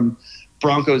card from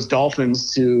Broncos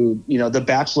Dolphins to, the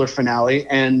Bachelor finale,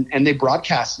 and they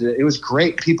broadcasted it. It was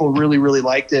great. People really, really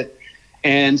liked it.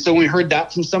 And so when we heard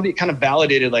that from somebody, it kind of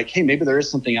validated like, hey, maybe there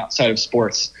is something outside of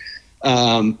sports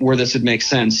where this would make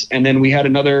sense. And then we had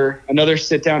another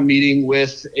sit down meeting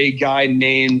with a guy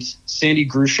named Sandy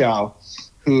Grushow,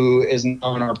 who is now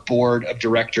on our board of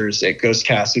directors at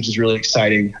Ghostcast, which is really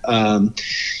exciting.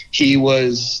 He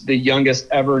was the youngest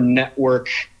ever network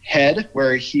head,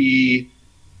 where he,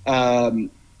 at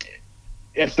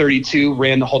 32,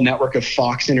 ran the whole network of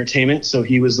Fox Entertainment. So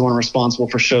he was the one responsible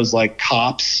for shows like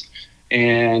Cops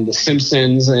and The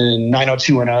Simpsons and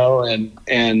 90210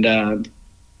 and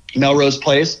Melrose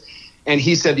Place. And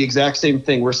he said the exact same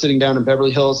thing. We're sitting down in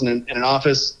Beverly Hills in an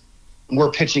office.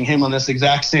 We're pitching him on this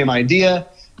exact same idea.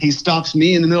 He stops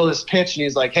me in the middle of this pitch and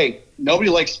he's like, hey, nobody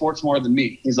likes sports more than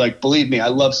me. He's like, believe me, I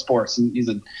love sports. And he's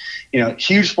a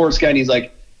huge sports guy. And he's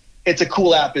like, it's a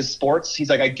cool app, is sports. He's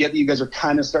like, I get that you guys are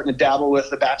kind of starting to dabble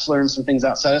with The Bachelor and some things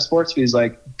outside of sports. But he's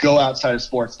like, go outside of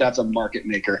sports. That's a market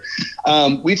maker.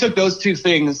 We took those two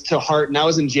things to heart, and that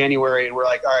was in January. And we're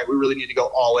like, all right, we really need to go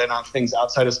all in on things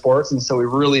outside of sports. And so we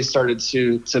really started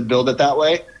to build it that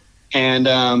way. And,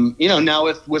 now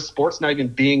with sports not even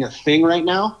being a thing right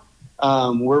now,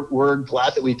 we're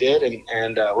glad that we did.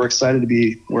 And we're excited to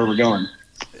be where we're going.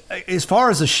 As far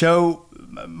as the show,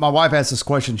 my wife asked this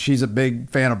question. She's a big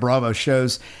fan of Bravo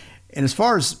shows. And as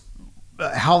far as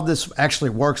how this actually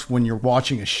works when you're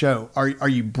watching a show, are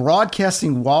you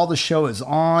broadcasting while the show is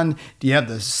on? Do you have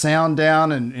the sound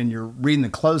down and you're reading the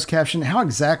closed caption? How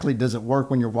exactly does it work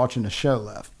when you're watching a show,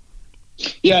 Lev?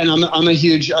 Yeah, and I'm a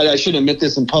huge, I shouldn't admit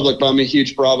this in public, but I'm a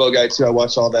huge Bravo guy too. I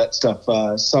watch all that stuff,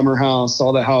 Summer House,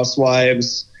 all the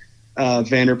Housewives,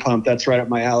 Vanderpump. That's right up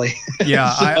my alley. Yeah,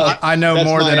 so, I know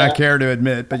more than I care to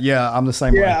admit, but yeah, I'm the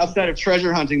same way. Yeah, outside of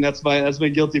treasure hunting, that's my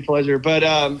guilty pleasure. But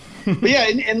yeah,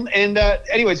 and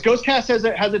anyways, Ghostcast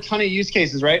has a ton of use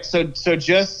cases, right? So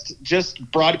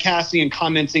just broadcasting and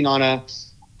commenting on a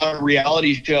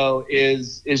reality show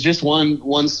is just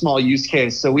one small use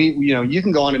case. So you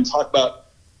can go on and talk about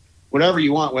whatever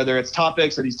you want, whether it's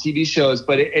topics or these TV shows,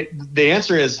 but the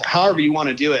answer is however you want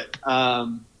to do it.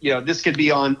 This could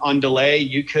be on delay.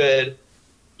 You could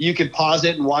pause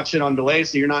it and watch it on delay,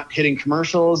 so you're not hitting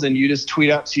commercials, and you just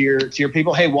tweet out to your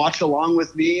people, hey, watch along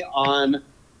with me on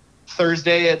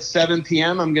Thursday at 7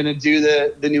 p.m. I'm going to do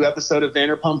the new episode of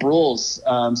Vanderpump Rules.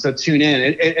 So tune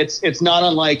in. It's not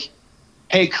unlike,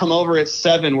 hey, come over at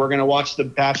 7. We're going to watch The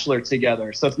Bachelor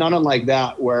together. So it's not unlike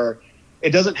that, where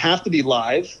it doesn't have to be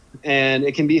live, and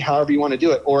it can be however you want to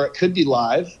do it, or it could be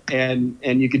live and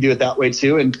you could do it that way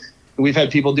too. And we've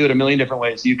had people do it a million different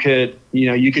ways. You could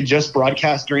just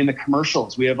broadcast during the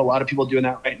commercials. We have a lot of people doing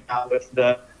that right now with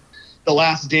the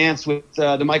Last Dance, with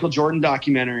the Michael Jordan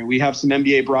documentary. We have some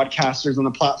NBA broadcasters on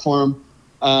the platform.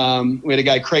 We had a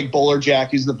guy, Craig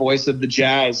Bolerjack, who's the voice of the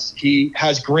Jazz. He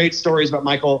has great stories about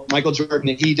Michael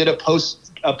Jordan. He did a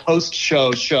post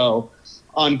show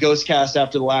on Ghostcast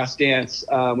after The Last Dance.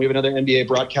 We have another NBA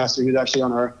broadcaster who's actually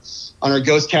on our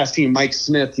Ghostcast team, Mike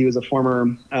Smith. He was a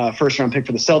former first round pick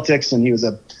for the Celtics, and he was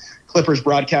a Clippers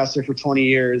broadcaster for 20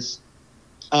 years.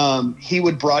 He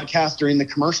would broadcast during the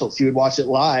commercials. He would watch it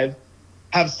live,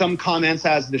 have some comments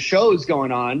as the show's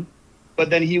going on, but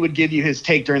then he would give you his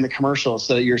take during the commercials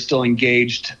so that you're still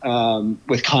engaged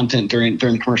with content during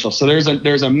the commercials. So there's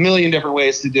a million different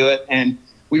ways to do it, and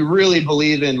we really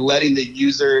believe in letting the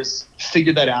users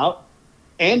figure that out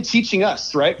and teaching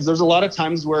us, right? Because there's a lot of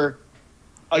times where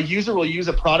a user will use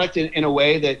a product in a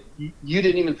way that you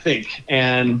didn't even think,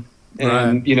 and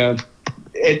you know,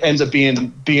 it ends up being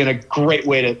a great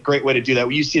way to do that.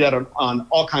 You see that on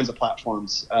all kinds of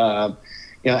platforms.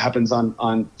 You know, it happens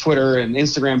on Twitter and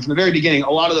Instagram from the very beginning. A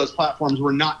lot of those platforms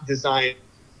were not designed.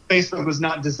 Facebook was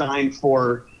not designed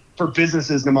for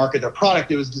businesses to market their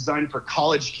product. It was designed for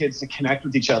college kids to connect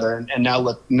with each other. And now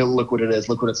look what it is.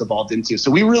 Look what it's evolved into. So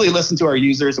we really listen to our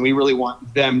users, and we really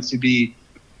want them to be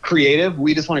creative.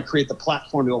 We just want to create the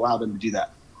platform to allow them to do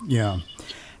that. Yeah.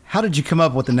 How did you come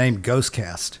up with the name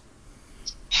Ghostcast?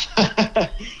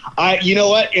 You know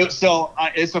what? It's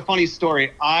a funny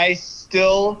story. I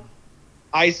still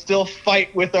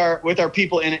fight with our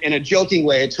people in a joking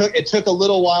way. It took a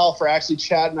little while for actually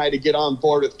Chad and I to get on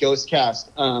board with Ghostcast.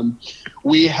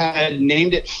 We had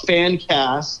named it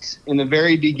Fancast in the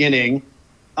very beginning.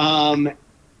 And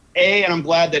I'm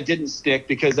glad that didn't stick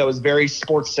because that was very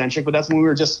sports centric, but that's when we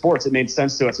were just sports. It made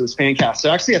sense to us. It was Fancast.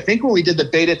 So actually, I think when we did the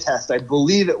beta test, I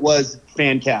believe it was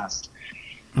Fancast.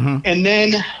 Mm-hmm. And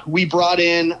then we brought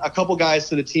in a couple guys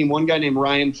to the team. One guy named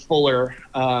Ryan Fuller.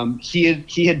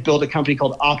 He had built a company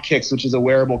called Optics, which is a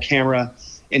wearable camera,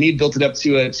 and he built it up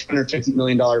to a $250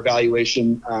 million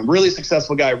valuation. Really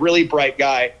successful guy, really bright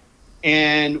guy.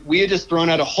 And we had just thrown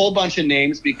out a whole bunch of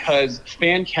names because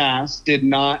Fancast did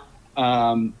not,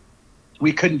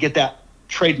 we couldn't get that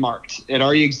trademarked. It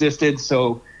already existed,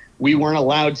 so we weren't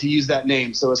allowed to use that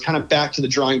name. So it was kind of back to the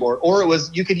drawing board. Or it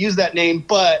was, you could use that name,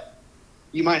 but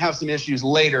you might have some issues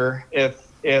later if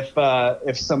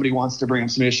somebody wants to bring up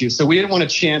some issues. So we didn't want to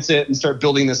chance it and start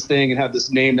building this thing and have this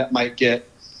name that might get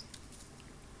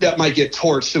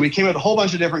torched. So we came up with a whole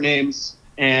bunch of different names,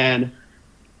 and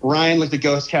Ryan looked at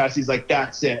Ghostcast. He's like,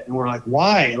 "That's it." And we're like,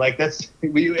 "Why?" Like at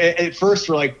first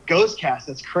we're like, "Ghostcast?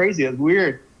 That's crazy. That's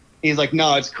weird." He's like,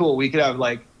 "No, it's cool. We could have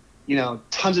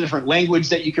tons of different language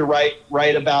that you could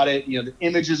write about it. The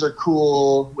images are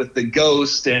cool with the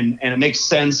ghost, and it makes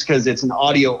sense because it's an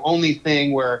audio only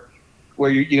thing where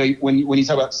when you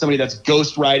talk about somebody that's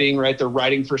ghost writing, right? They're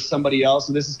writing for somebody else.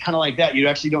 And this is kind of like that. You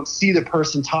actually don't see the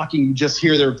person talking. You just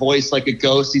hear their voice like a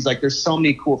ghost. He's like, there's so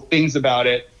many cool things about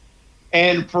it.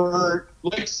 And for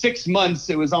like 6 months,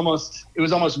 it was almost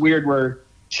weird where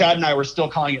Chad and I were still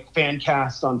calling it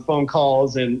Fancast on phone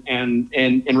calls and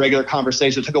in regular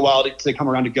conversation. It took a while to come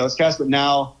around to Ghostcast, but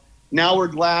now we're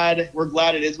glad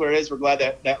it is what it is. We're glad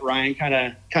that Ryan kind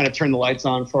of turned the lights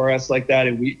on for us like that,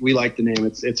 and we like the name.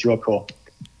 It's real cool.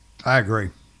 I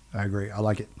agree. I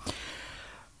like it.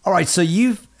 All right, so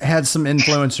you've had some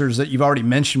influencers that you've already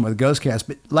mentioned with Ghostcast,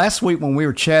 but last week when we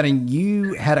were chatting,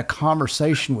 you had a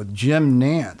conversation with Jim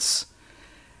Nantz.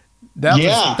 That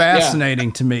was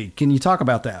fascinating to me. Can you talk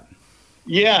about that?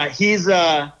 Yeah, he's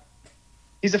a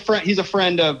friend. He's a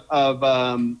friend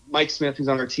of Mike Smith, who's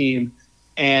on our team,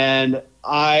 and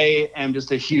I am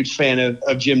just a huge fan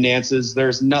of Jim Nantz's.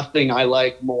 There's nothing I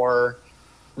like more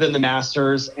than the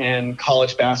Masters and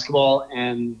college basketball,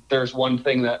 and there's one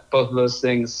thing that both of those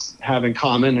things have in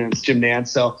common, and it's Jim Nantz.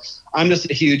 So I'm just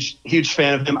a huge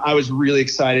fan of him. I was really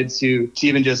excited to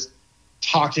even just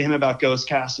talk to him about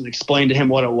Ghostcast and explain to him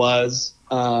what it was.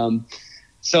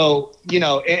 So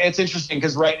it's interesting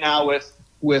because right now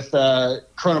with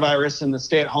coronavirus and the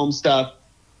stay-at-home stuff,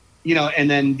 and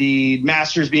then the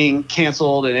Masters being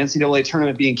canceled and NCAA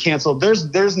tournament being canceled,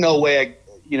 there's no way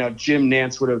Jim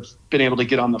Nantz would have been able to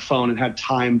get on the phone and had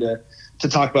time to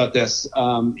talk about this.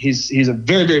 He's a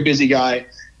very, very busy guy,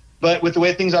 but with the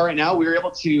way things are right now, we were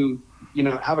able to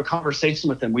have a conversation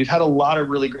with him. We've had a lot of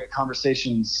really great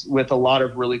conversations with a lot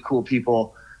of really cool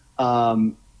people,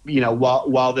 while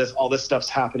all this stuff's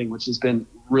happening, which has been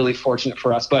really fortunate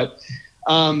for us. But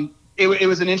it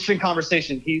was an interesting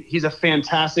conversation. He's a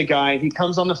fantastic guy. He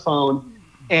comes on the phone,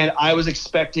 and I was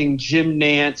expecting Jim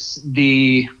Nantz,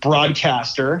 the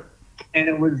broadcaster, and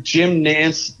it was Jim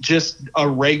Nantz, just a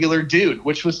regular dude,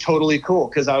 which was totally cool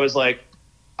because I was like,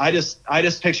 I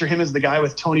just picture him as the guy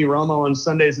with Tony Romo on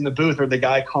Sundays in the booth, or the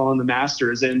guy calling the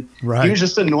Masters. And He was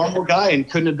just a normal guy and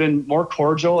couldn't have been more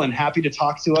cordial and happy to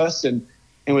talk to us, and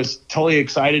was totally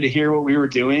excited to hear what we were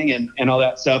doing and all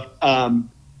that stuff.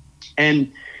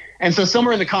 And And so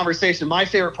somewhere in the conversation, my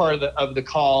favorite part of the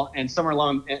call, and somewhere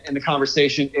along in the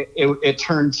conversation, it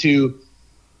turned to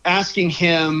asking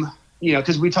him, you know,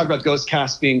 because we talked about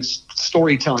Ghostcast being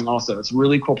storytelling also. It's a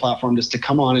really cool platform just to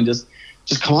come on and just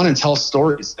come on and tell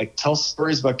stories, like tell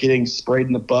stories about getting sprayed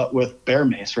in the butt with bear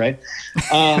mace, right?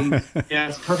 Yeah,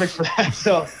 it's perfect for that.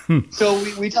 So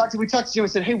we talked to Jim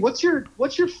and said, hey, what's your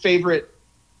favorite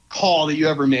call that you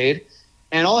ever made?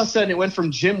 And all of a sudden it went from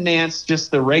Jim Nantz,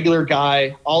 just the regular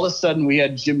guy. All of a sudden we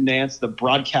had Jim Nantz, the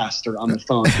broadcaster, on the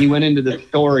phone. He went into the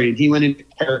story and he went into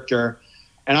character,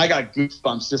 and I got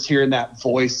goosebumps just hearing that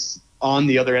voice on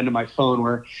the other end of my phone,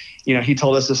 where, you know, he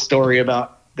told us a story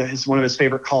about one of his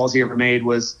favorite calls he ever made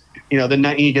was, you know,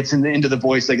 he gets into the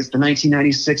voice, like it's the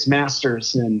 1996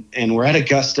 Masters and we're at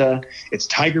Augusta. It's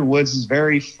Tiger Woods'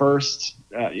 very first,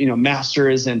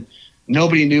 Masters, and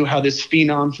nobody knew how this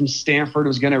phenom from Stanford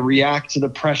was going to react to the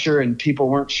pressure, and people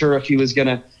weren't sure if he was going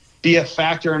to be a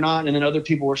factor or not. And then other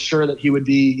people were sure that he would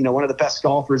be, you know, one of the best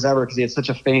golfers ever because he had such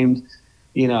a famed,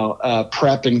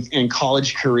 prep and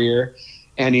college career.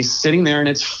 And he's sitting there, and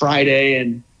it's Friday,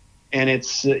 and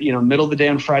it's middle of the day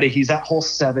on Friday. He's at hole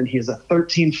 7. He has a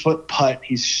 13-foot putt.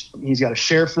 He's got a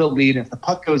share field lead. And if the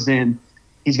putt goes in,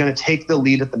 he's going to take the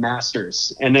lead at the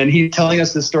Masters. And then he's telling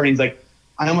us this story. He's like,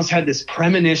 I almost had this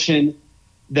premonition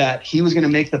that he was going to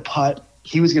make the putt.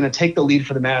 He was going to take the lead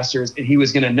for the Masters, and he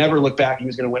was going to never look back. He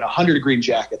was going to win 100 green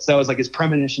jackets. That was like his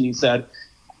premonition, he said.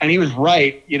 And he was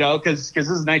right, because this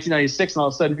is 1996, and all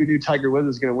of a sudden we knew Tiger Woods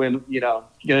was going to win,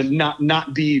 going to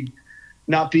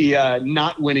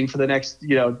not winning for the next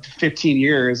 15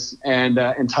 years.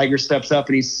 And Tiger steps up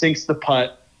and he sinks the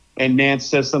putt, and Nantz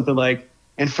says something like,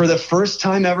 and for the first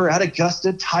time ever at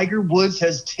Augusta, Tiger Woods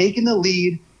has taken the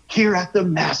lead here at the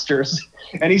Masters.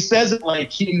 And he says it like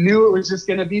he knew it was just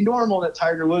going to be normal that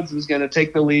Tiger Woods was going to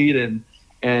take the lead and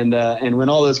win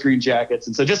all those green jackets.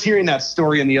 And so just hearing that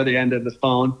story on the other end of the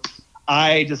phone,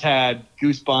 I just had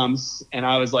goosebumps, and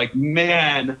I was like,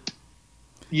 man,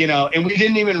 and we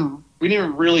didn't even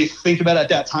really think about it at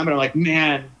that time, but I'm like,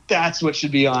 man, that's what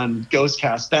should be on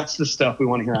Ghostcast. That's the stuff we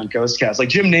want to hear on Ghostcast. Like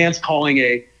Jim Nantz calling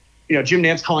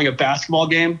a basketball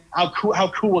game. How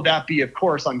cool would that be, of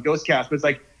course, on Ghostcast? But it's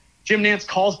like, Jim Nantz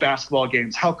calls basketball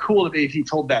games. How cool would it be if he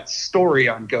told that story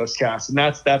on Ghostcast? And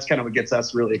that's kind of what gets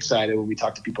us really excited when we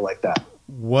talk to people like that.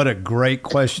 What a great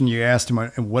question you asked him,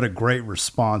 and what a great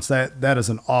response. That is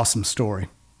an awesome story.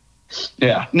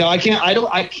 Yeah. No, I don't know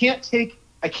if I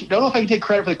can take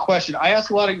credit for the question. I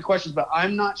asked a lot of good questions, but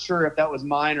I'm not sure if that was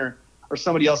mine or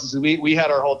somebody else's. We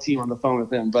had our whole team on the phone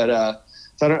with him, but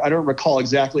so I don't recall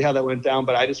exactly how that went down,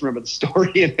 but I just remember the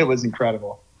story, and it was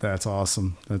incredible. That's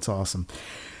awesome.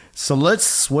 So let's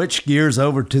switch gears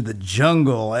over to the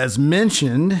jungle. As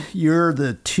mentioned, you're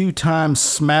the 2-time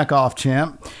Smack Off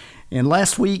champ. And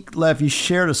last week, Lev, you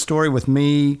shared a story with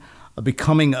me of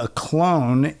becoming a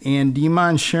clone. And do you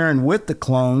mind sharing with the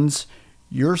clones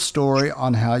your story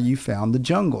on how you found the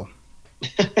jungle?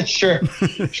 Sure.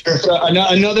 So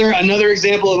another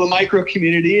example of a micro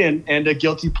community and a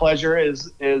guilty pleasure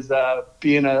is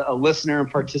being a listener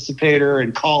and participator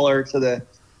and caller to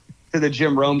the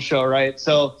Jim Rome show, right?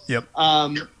 So, yep.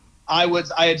 I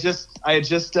had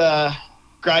just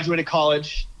graduated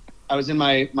college. I was in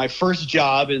my first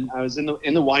job, and I was in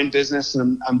the wine business,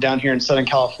 and I'm down here in Southern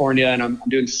California, and I'm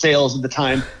doing sales at the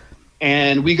time.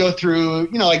 And we go through,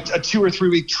 like a 2 or 3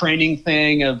 week training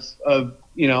thing of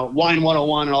wine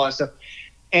 101 and all that stuff.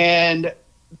 And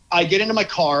I get into my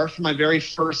car for my very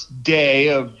first day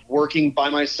of working by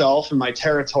myself in my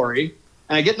territory.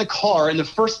 And I get in the car, and the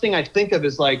first thing I think of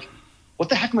is like, what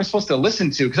the heck am I supposed to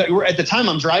listen to? Because at the time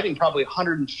I'm driving probably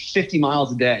 150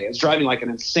 miles a day. I was driving like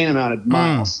an insane amount of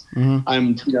miles.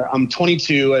 Mm-hmm. I'm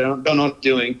 22. I don't know what I'm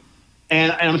doing.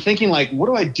 And I'm thinking like, what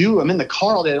do I do? I'm in the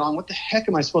car all day long. What the heck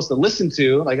am I supposed to listen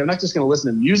to? Like, I'm not just going to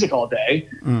listen to music all day.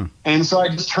 And so I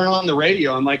just turn on the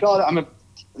radio. I'm like,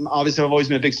 obviously I've always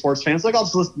been a big sports fan. So like, I'll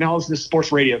listen to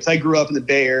sports radio. Because I grew up in the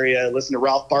Bay Area, listened to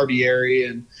Ralph Barbieri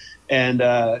and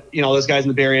those guys in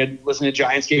the Bay Area, listening to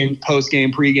Giants game, post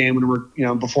game, pre game, when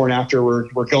we're, before and after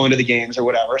we're going to the games or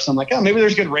whatever. So I'm like, maybe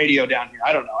there's good radio down here.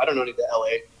 I don't know. I don't know any of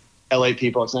the LA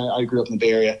people. I grew up in the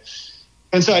Bay Area.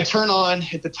 And so I turn on,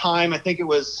 at the time, I think it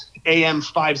was AM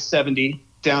 570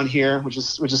 down here, which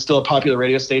is still a popular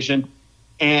radio station.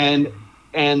 And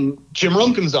Jim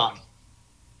Rome comes on.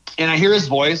 And I hear his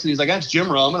voice, and he's like, that's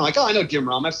Jim Rome. And I'm like, I know Jim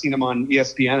Rome. I've seen him on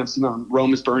ESPN. I've seen him on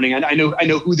Rome is Burning. I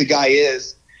know who the guy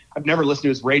is. I've never listened to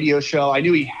his radio show. I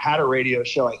knew he had a radio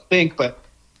show, I think, but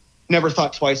never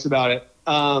thought twice about it.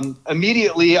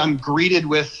 Immediately, I'm greeted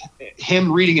with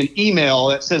him reading an email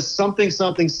that says something,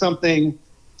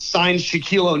 signed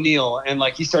Shaquille O'Neal. And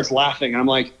like, he starts laughing. And I'm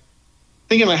like,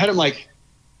 thinking in my head, I'm like,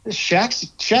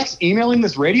 Shaq's emailing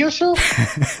this radio show?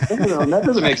 That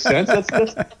doesn't make sense.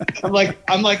 I'm like,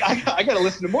 I got to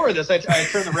listen to more of this. I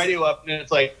turn the radio up, and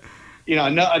it's like,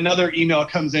 another email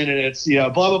comes in, and it's, blah,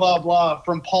 blah, blah, blah,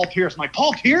 from Paul Pierce. I'm like,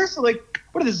 Paul Pierce? Like,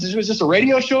 what is this? It was just a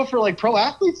radio show for like pro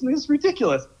athletes? This is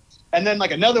ridiculous. And then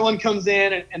like another one comes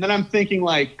in, and then I'm thinking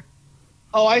like,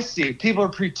 oh, I see. People are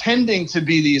pretending to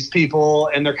be these people,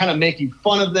 and they're kind of making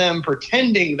fun of them,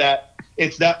 pretending that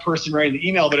it's that person writing the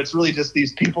email, but it's really just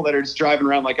these people that are just driving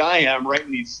around like I am, writing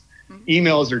these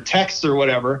emails or texts or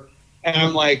whatever. And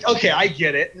I'm like, okay, I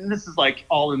get it. And this is like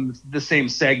all in the same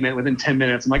segment within 10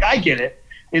 minutes. I'm like, I get it.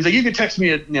 And he's like, you can text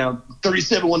me at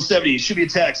 37170. Shoot me a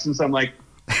text. And so I'm like,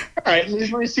 all right,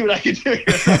 let me see what I can do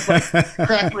here. So I like,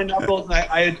 crack my knuckles,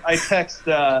 and I text.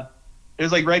 It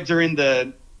was like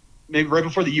maybe right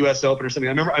before the U.S. Open or something.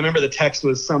 I remember the text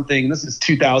was something. This is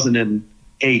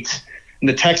 2008. And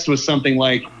the text was something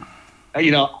like,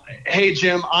 hey,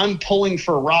 Jim, I'm pulling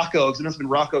for Rocco, because it's been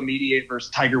Rocco Mediate versus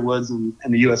Tiger Woods in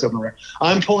the U.S. Open.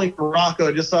 I'm pulling for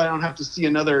Rocco just so I don't have to see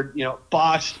another,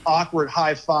 botched, awkward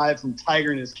high five from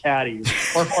Tiger and his caddy,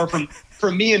 or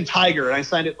from me and Tiger. And I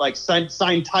signed it like signed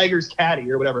Tiger's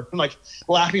caddy or whatever. I'm like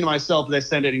laughing to myself as I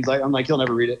send it. I'm like, he'll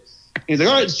never read it. And he's like,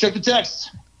 all right, just check the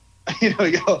text. You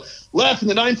go left in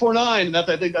the 949, and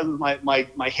I think that was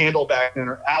my handle back then,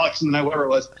 or Alex, and then whatever it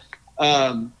was.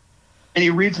 And he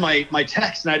reads my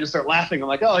text, and I just start laughing. I'm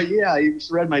like, oh yeah, you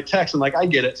just read my text. I'm like, I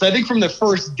get it. So I think from the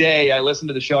first day I listened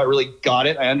to the show, I really got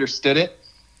it. I understood it.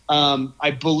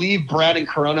 I believe Brad and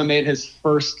Corona made his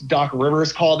first Doc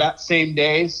Rivers call that same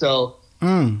day. So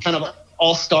kind of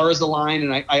all stars aligned,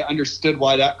 and I understood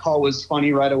why that call was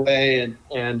funny right away.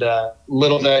 And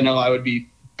little did I know I would be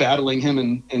battling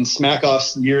him in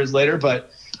smack-offs years later.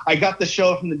 But I got the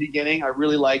show from the beginning. I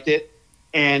really liked it.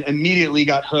 And immediately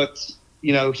got hooked.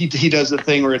 He does the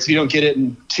thing where it's, if you don't get it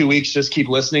in 2 weeks, just keep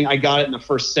listening. I got it in the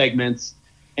first segment,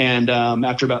 and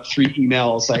after about 3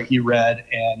 emails, he read,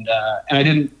 and I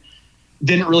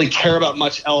didn't really care about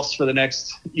much else for the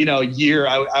next year.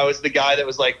 I was the guy that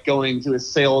was like going to his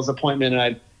sales appointment,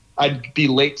 and I'd be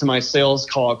late to my sales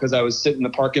call because I was sitting in the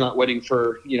parking lot waiting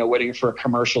for a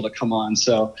commercial to come on.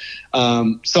 So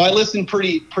I listened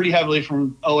pretty heavily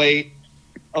from 08,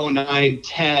 09,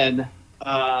 10.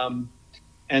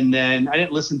 And then I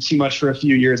didn't listen too much for a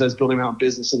few years. I was building my own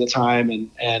business at the time,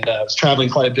 and I was traveling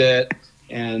quite a bit.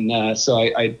 And so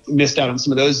I missed out on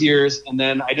some of those years. And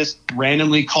then I just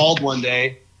randomly called one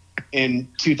day in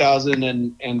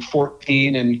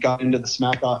 2014 and got into the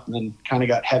Smack Off, and then kind of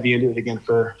got heavy into it again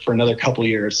for another couple of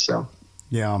years. So,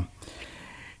 yeah.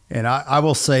 And I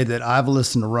will say that I've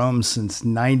listened to Rome since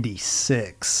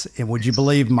 96. And would you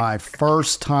believe my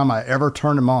first time I ever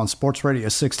turned him on, Sports Radio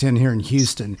 610 here in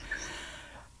Houston,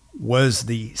 was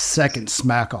the second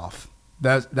Smack Off.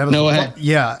 That was no way.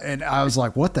 Yeah, and I was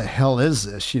like, "What the hell is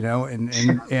this?" And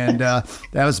that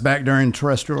was back during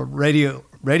terrestrial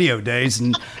radio days,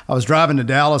 and I was driving to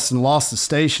Dallas and lost the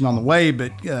station on the way,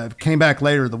 but came back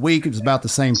later the week. It was about the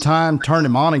same time. Turned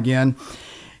him on again,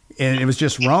 and it was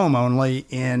just Rome only.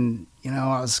 And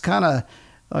I was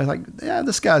like, yeah,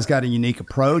 this guy's got a unique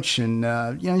approach,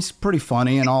 and he's pretty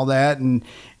funny and all that. And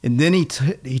then he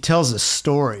tells a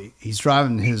story. He's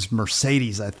driving his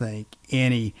Mercedes, I think,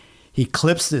 and he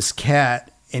clips this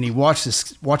cat, and he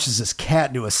watches this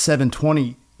cat do a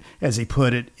 720, as he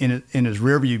put it, in his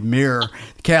rearview mirror.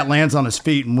 The cat lands on his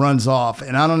feet and runs off.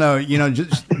 And I don't know,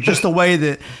 just the way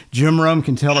that Jim Rome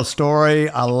can tell a story,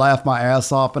 I laugh my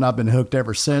ass off, and I've been hooked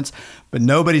ever since. But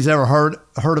nobody's ever heard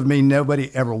of me.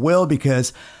 Nobody ever will,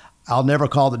 because I'll never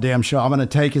call the damn show. I'm going to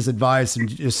take his advice and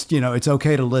just, it's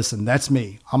okay to listen. That's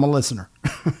me. I'm a listener.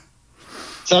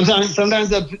 Sometimes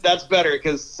that's better,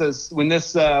 because when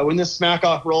this Smack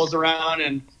Off rolls around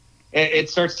and it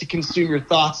starts to consume your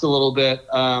thoughts a little bit,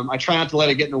 I try not to let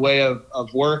it get in the way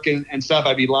of work and stuff.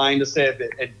 I'd be lying to say if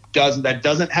that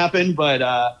doesn't happen,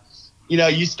 but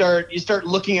you start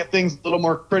looking at things a little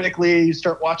more critically. You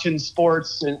start watching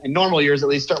sports, in normal years at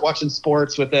least, start watching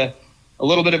sports with a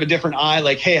little bit of a different eye.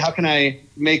 Like, hey, how can I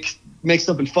make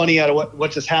something funny out of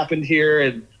what just happened here?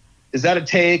 And is that a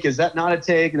take? Is that not a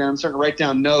take? And then I'm starting to write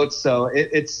down notes. So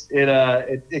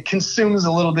it consumes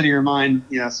a little bit of your mind,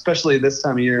 especially this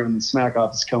time of year when the Smack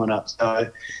Off is coming up. So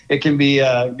it can be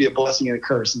a blessing and a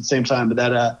curse at the same time. But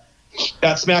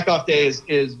that Smack Off day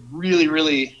is really,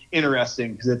 really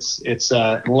interesting, because it's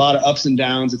a lot of ups and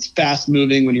downs. It's fast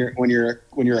moving when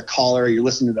you're a caller. You're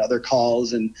listening to other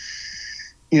calls and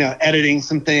editing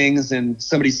some things, and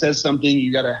somebody says something,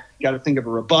 you gotta think of a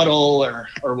rebuttal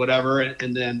or whatever,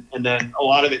 and then a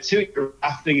lot of it too, you're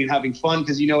laughing and having fun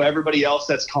because everybody else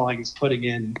that's calling is putting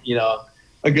in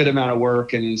a good amount of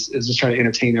work and is just trying to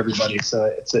entertain everybody. So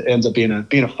it ends up being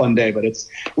a fun day, but it's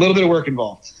a little bit of work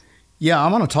involved. Yeah,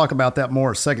 I'm going to talk about that more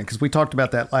in a second because we talked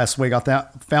about that last week. I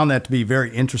found that to be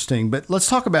very interesting. But let's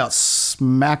talk about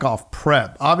Smack Off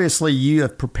prep. Obviously, you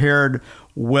have prepared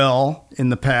well in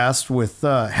the past with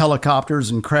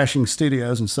helicopters and crashing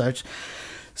studios and such.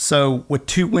 So with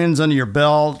 2 wins under your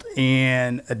belt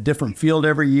and a different field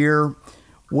every year,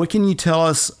 what can you tell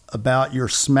us about your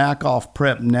Smack Off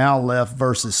prep now left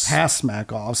versus past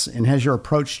Smack Offs, and has your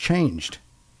approach changed?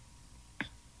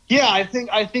 Yeah, I think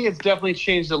it's definitely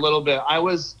changed a little bit. I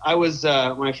was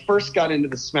when I first got into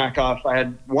the Smack Off, I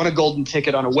had won a golden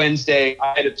ticket on a Wednesday.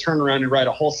 I had to turn around and write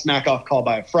a whole Smack Off call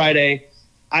by a Friday.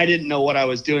 I didn't know what I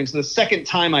was doing. So the second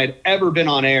time I'd ever been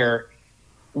on air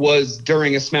was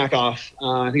during a Smack Off.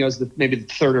 I think it was maybe the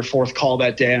 3rd or 4th call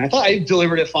that day. And I thought I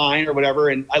delivered it fine or whatever.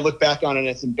 And I look back on it and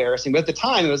it's embarrassing. But at the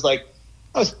time it was like,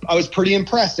 I was pretty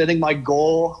impressed. I think my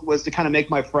goal was to kind of make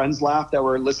my friends laugh that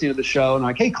were listening to the show and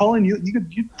like, hey, Colin, you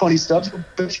funny stuff.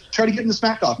 Try to get in the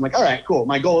Smack Off. I'm like, all right, cool.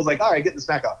 My goal was like, all right, get in the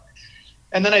Smack Off.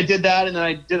 And then I did that, and then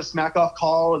I did a Smack Off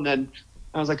call, and then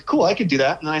I was like, cool, I could do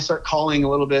that. And then I start calling a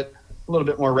little bit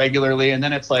more regularly, and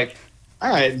then it's like, all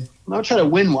right, I'm gonna try to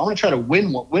win. I want to try to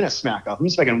win a Smack Off. Let me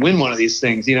see if I can win one of these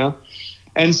things, you know.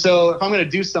 And so if I'm going to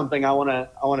do something, I want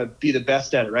to be the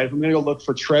best at it, right? If I'm going to go look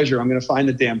for treasure, I'm going to find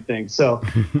the damn thing. So,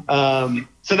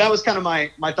 so that was kind of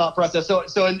my thought process.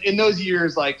 So in those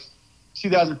years, like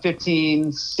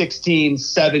 2015, 16,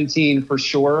 17, for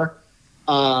sure,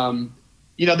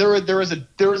 you know, there was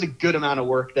a good amount of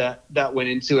work that went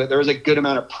into it. There was a good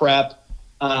amount of prep.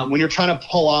 When you're trying to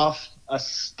pull off a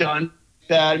stunt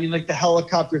that, I mean, like the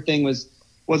helicopter thing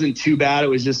wasn't too bad. It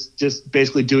was just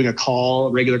basically doing a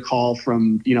regular call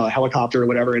from, you know, a helicopter or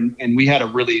whatever. And we had a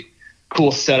really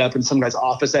cool setup in some guy's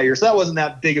office that year. So that wasn't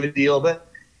that big of a deal, but,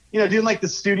 you know, doing like the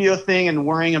studio thing and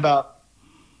worrying about,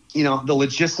 you know, the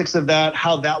logistics of that,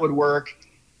 how that would work,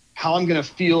 how I'm going to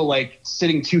feel like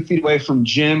sitting 2 feet away from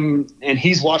Jim and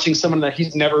he's watching someone that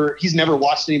he's never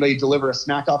watched anybody deliver a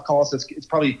Smack Off call. So it's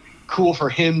probably cool for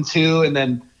him too. And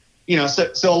then, you know,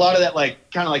 so a lot of that,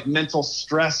 like, kind of like mental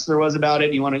stress there was about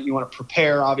it. You want to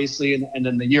prepare, obviously. And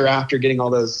then the year after, getting all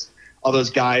those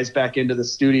guys back into the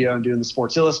studio and doing the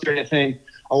Sports Illustrated thing.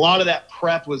 A lot of that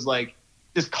prep was like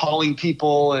just calling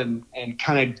people and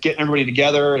kind of getting everybody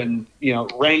together and, you know,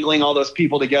 wrangling all those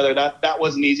people together. That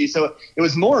wasn't easy. So it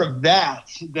was more of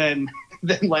that than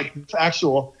like the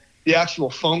actual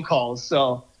phone calls.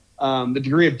 So the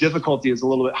degree of difficulty is a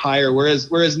little bit higher.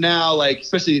 Whereas now, like,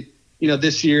 especially, you know,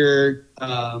 this year,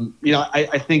 you know,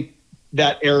 I think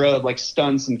that era of like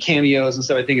stunts and cameos and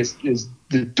stuff, I think is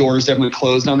the door's definitely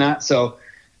closed on that. So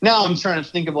now I'm trying to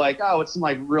think of like, what's some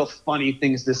like real funny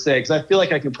things to say? Cause I feel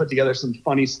like I can put together some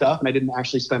funny stuff and I didn't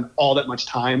actually spend all that much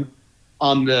time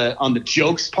on the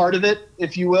jokes part of it,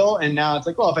 if you will. And now it's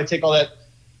like, well, if I take all that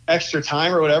extra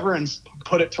time or whatever and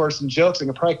put it towards some jokes, I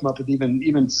can probably come up with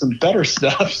even some better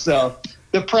stuff. So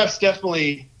the prep's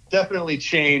definitely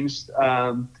changed.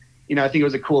 You know, I think it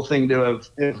was a cool thing to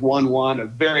have won one, a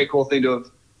very cool thing to have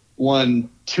won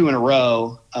 2 in a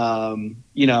row.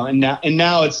 You know, and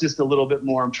now it's just a little bit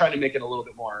more, I'm trying to make it a little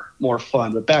bit more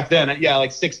fun. But back then, yeah,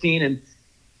 like 16 and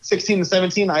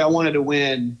 17, I wanted to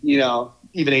win, you know,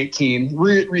 even 18,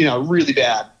 you know, really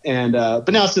bad. And, but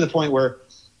now it's to the point where,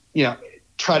 you know,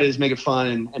 try to just make it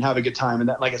fun and have a good time. And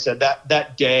that, like I said,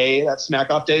 that day, that Smack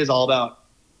Off day is all about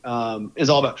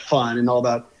fun and all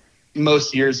about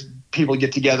most years people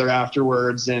get together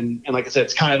afterwards. And like I said,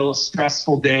 it's kind of a little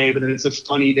stressful day, but then it's a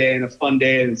funny day and a fun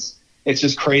day. And it's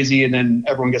just crazy. And then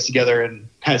everyone gets together and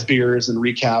has beers and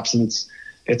recaps. And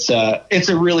it's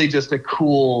a really just a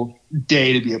cool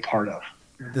day to be a part of.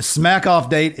 The Smack Off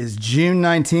date is June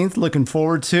 19th. Looking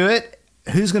forward to it.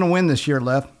 Who's going to win this year,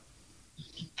 Lev?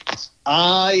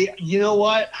 You know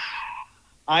what?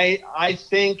 I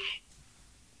think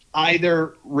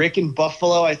either Rick and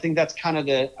Buffalo. I think that's kind of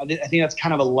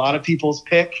a lot of people's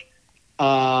pick.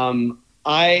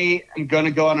 I am going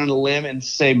to go out on a limb and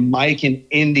say Mike and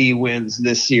Indy wins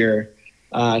this year.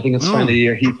 I think it's finally the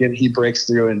year he breaks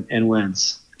through and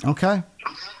wins. Okay.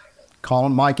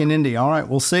 Calling Mike and Indy. All right,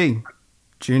 we'll see.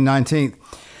 June 19th.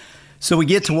 So we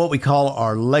get to what we call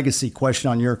our legacy question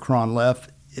on your Cron Left.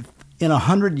 If in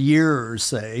 100 years,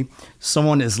 say,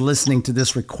 someone is listening to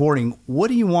this recording, what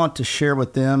do you want to share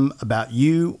with them about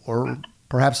you or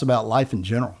perhaps about life in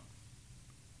general?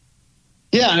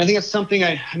 Yeah, and I think it's something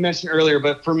I mentioned earlier,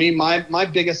 but for me, my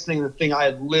biggest thing, the thing I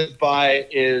live by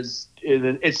is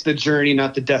it's the journey,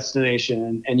 not the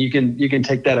destination. And you can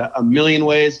take that a million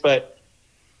ways, but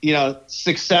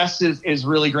success is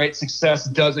really great. Success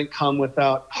doesn't come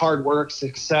without hard work.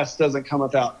 Success doesn't come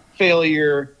without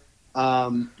failure.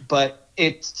 But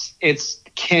it's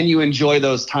can you enjoy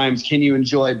those times? Can you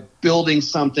enjoy building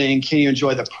something? Can you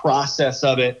enjoy the process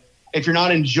of it? If you're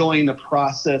not enjoying the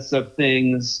process of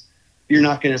things, you're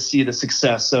not going to see the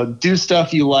success. So do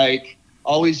stuff you like,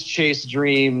 always chase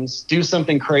dreams, do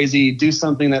something crazy, do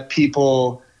something that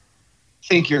people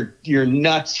think you're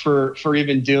nuts for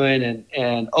even doing,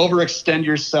 and overextend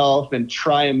yourself and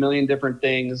try a million different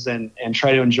things and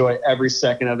try to enjoy every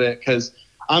second of it. Cause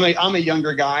I'm a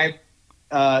younger guy,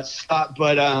 Scott,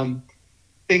 but,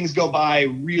 things go by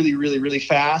really, really, really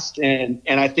fast. And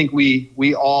I think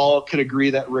we all could agree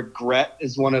that regret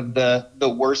is one of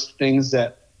the worst things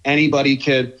that anybody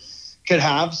could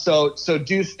have. So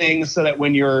do things so that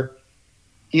when you're,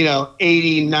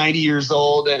 80, 90 years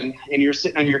old and you're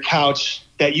sitting on your couch,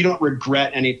 that you don't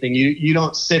regret anything. You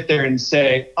don't sit there and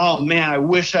say, oh man, I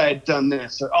wish I had done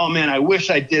this, or, oh man, I wish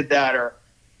I did that, or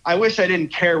I wish I didn't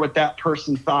care what that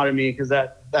person thought of me, because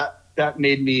that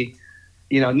made me,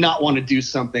 not want to do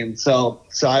something. So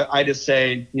I just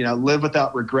say, live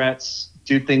without regrets,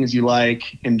 do things you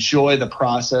like, enjoy the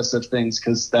process of things,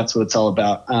 because that's what it's all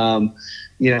about.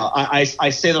 I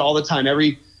say that all the time.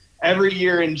 Every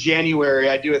year in January,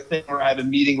 I do a thing where I have a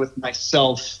meeting with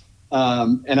myself,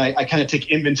 and I kind of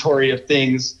take inventory of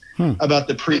things about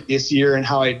the previous year and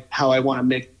how I want to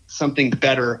make something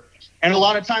better. And a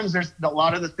lot of times there's a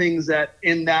lot of the things that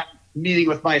in that meeting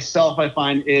with myself, I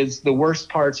find is the worst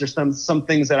parts, or some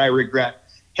things that I regret.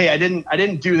 Hey, I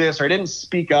didn't do this, or I didn't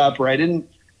speak up, or I didn't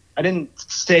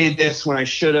say this when I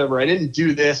should have, or I didn't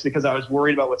do this because I was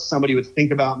worried about what somebody would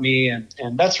think about me. And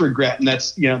that's regret. And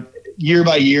that's, year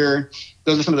by year,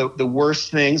 those are some of the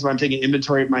worst things where I'm taking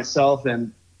inventory of myself.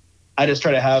 And I just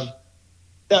try to have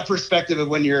that perspective of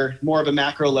when you're more of a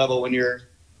macro level, when you're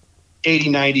 80,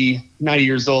 90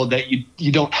 years old, that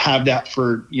you don't have that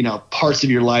for, parts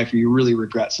of your life where you really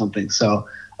regret something. So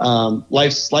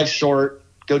life's short.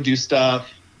 Go do stuff,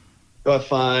 go have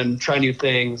fun, try new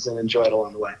things, and enjoy it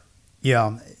along the way.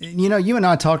 Yeah. You and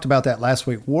I talked about that last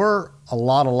week. We're a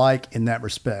lot alike in that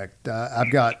respect.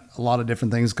 I've got a lot of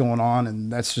different things going on,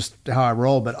 and that's just how I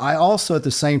roll. But I also, at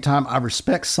the same time, I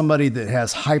respect somebody that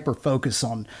has hyper focus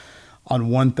on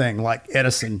one thing, like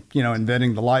Edison,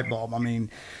 inventing the light bulb. I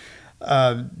mean,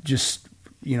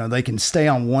 they can stay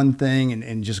on one thing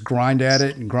and just grind at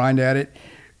it.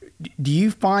 Do you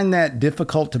find that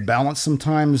difficult to balance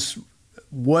sometimes?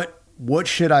 What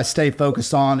should I stay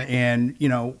focused on? And,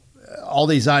 all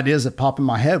these ideas that pop in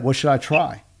my head, what should I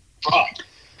try?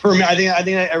 For me, I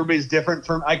think everybody's different.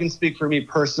 I can speak for me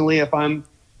personally. If I'm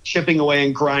chipping away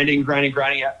and grinding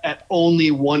at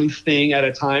only one thing at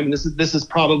a time, and this is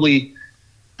probably,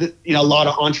 a lot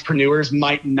of entrepreneurs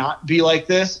might not be like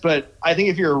this, but I think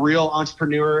if you're a real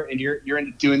entrepreneur and you're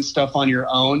into doing stuff on your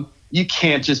own, you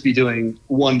can't just be doing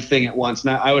one thing at once.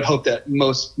 And I would hope that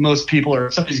most people, or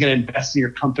if somebody's going to invest in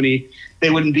your company, they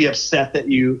wouldn't be upset that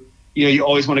you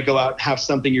always want to go out and have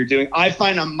something you're doing. I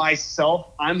find on myself,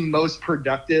 I'm most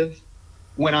productive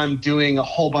when I'm doing a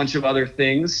whole bunch of other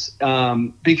things.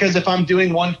 Because if I'm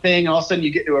doing one thing, all of a sudden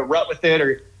you get into a rut with it,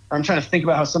 or I'm trying to think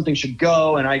about how something should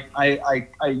go, and I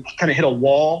kind of hit a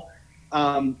wall,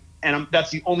 and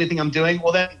that's the only thing I'm doing.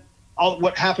 Well, then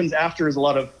what happens after is a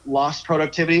lot of lost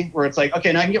productivity, where it's like,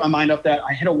 okay, now I can get my mind off that.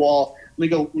 I hit a wall.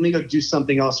 Let me go do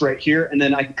something else right here, and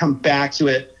then I can come back to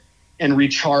it and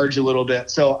recharge a little bit.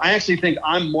 So I actually think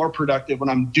I'm more productive when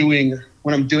I'm doing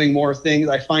more things.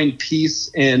 I find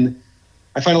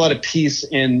a lot of peace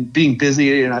in being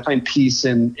busy, and I find peace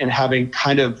in having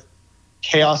kind of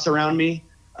chaos around me.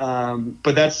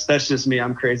 But that's just me.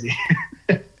 I'm crazy.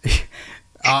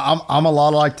 I'm a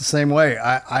lot like the same way.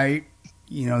 I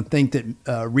think that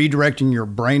redirecting your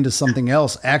brain to something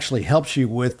else actually helps you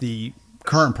with the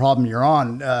current problem you're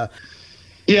on.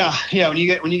 Yeah. When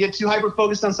you get too hyper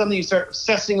focused on something, you start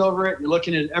obsessing over it. You're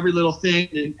looking at every little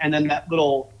thing, and then that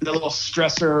little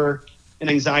stressor and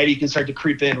anxiety can start to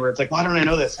creep in, where it's like, why don't I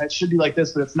know this? It should be like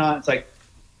this, but it's not. It's like,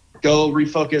 go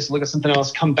refocus, look at something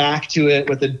else, come back to it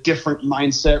with a different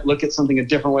mindset, look at something a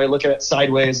different way, look at it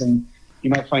sideways, and you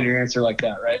might find your answer like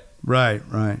that, right? Right,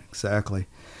 exactly.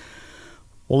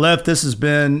 Well, Lev, this has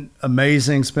been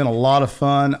amazing. It's been a lot of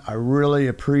fun. I really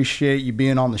appreciate you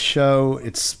being on the show.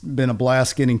 It's been a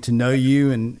blast getting to know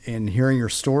you and hearing your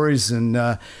stories, and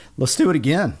let's do it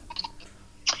again.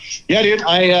 Yeah, dude.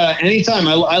 Anytime.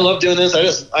 I love doing this.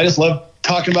 I just love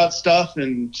talking about stuff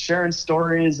and sharing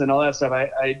stories and all that stuff.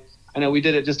 I know we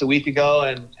did it just a week ago,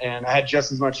 and I had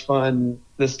just as much fun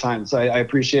this time. So I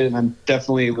appreciate it, and I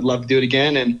definitely would love to do it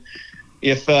again. And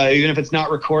even if it's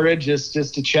not recorded, just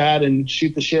to chat and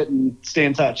shoot the shit and stay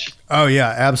in touch. Oh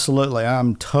yeah, absolutely.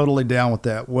 I'm totally down with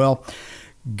that. Well,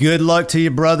 good luck to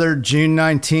you, brother. June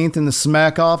 19th in the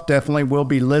Smack Off. Definitely will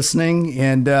be listening,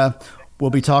 and we'll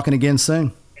be talking again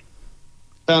soon.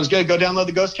 Sounds good. Go download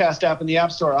the Ghostcast app in the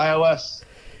App Store, iOS.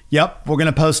 Yep, we're going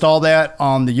to post all that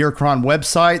on the Eurocron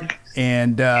website,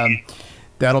 and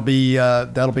that'll be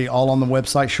all on the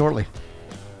website shortly.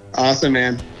 Awesome,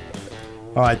 man.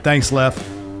 All right, thanks, Lef.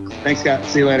 Thanks, Scott.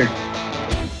 See you later.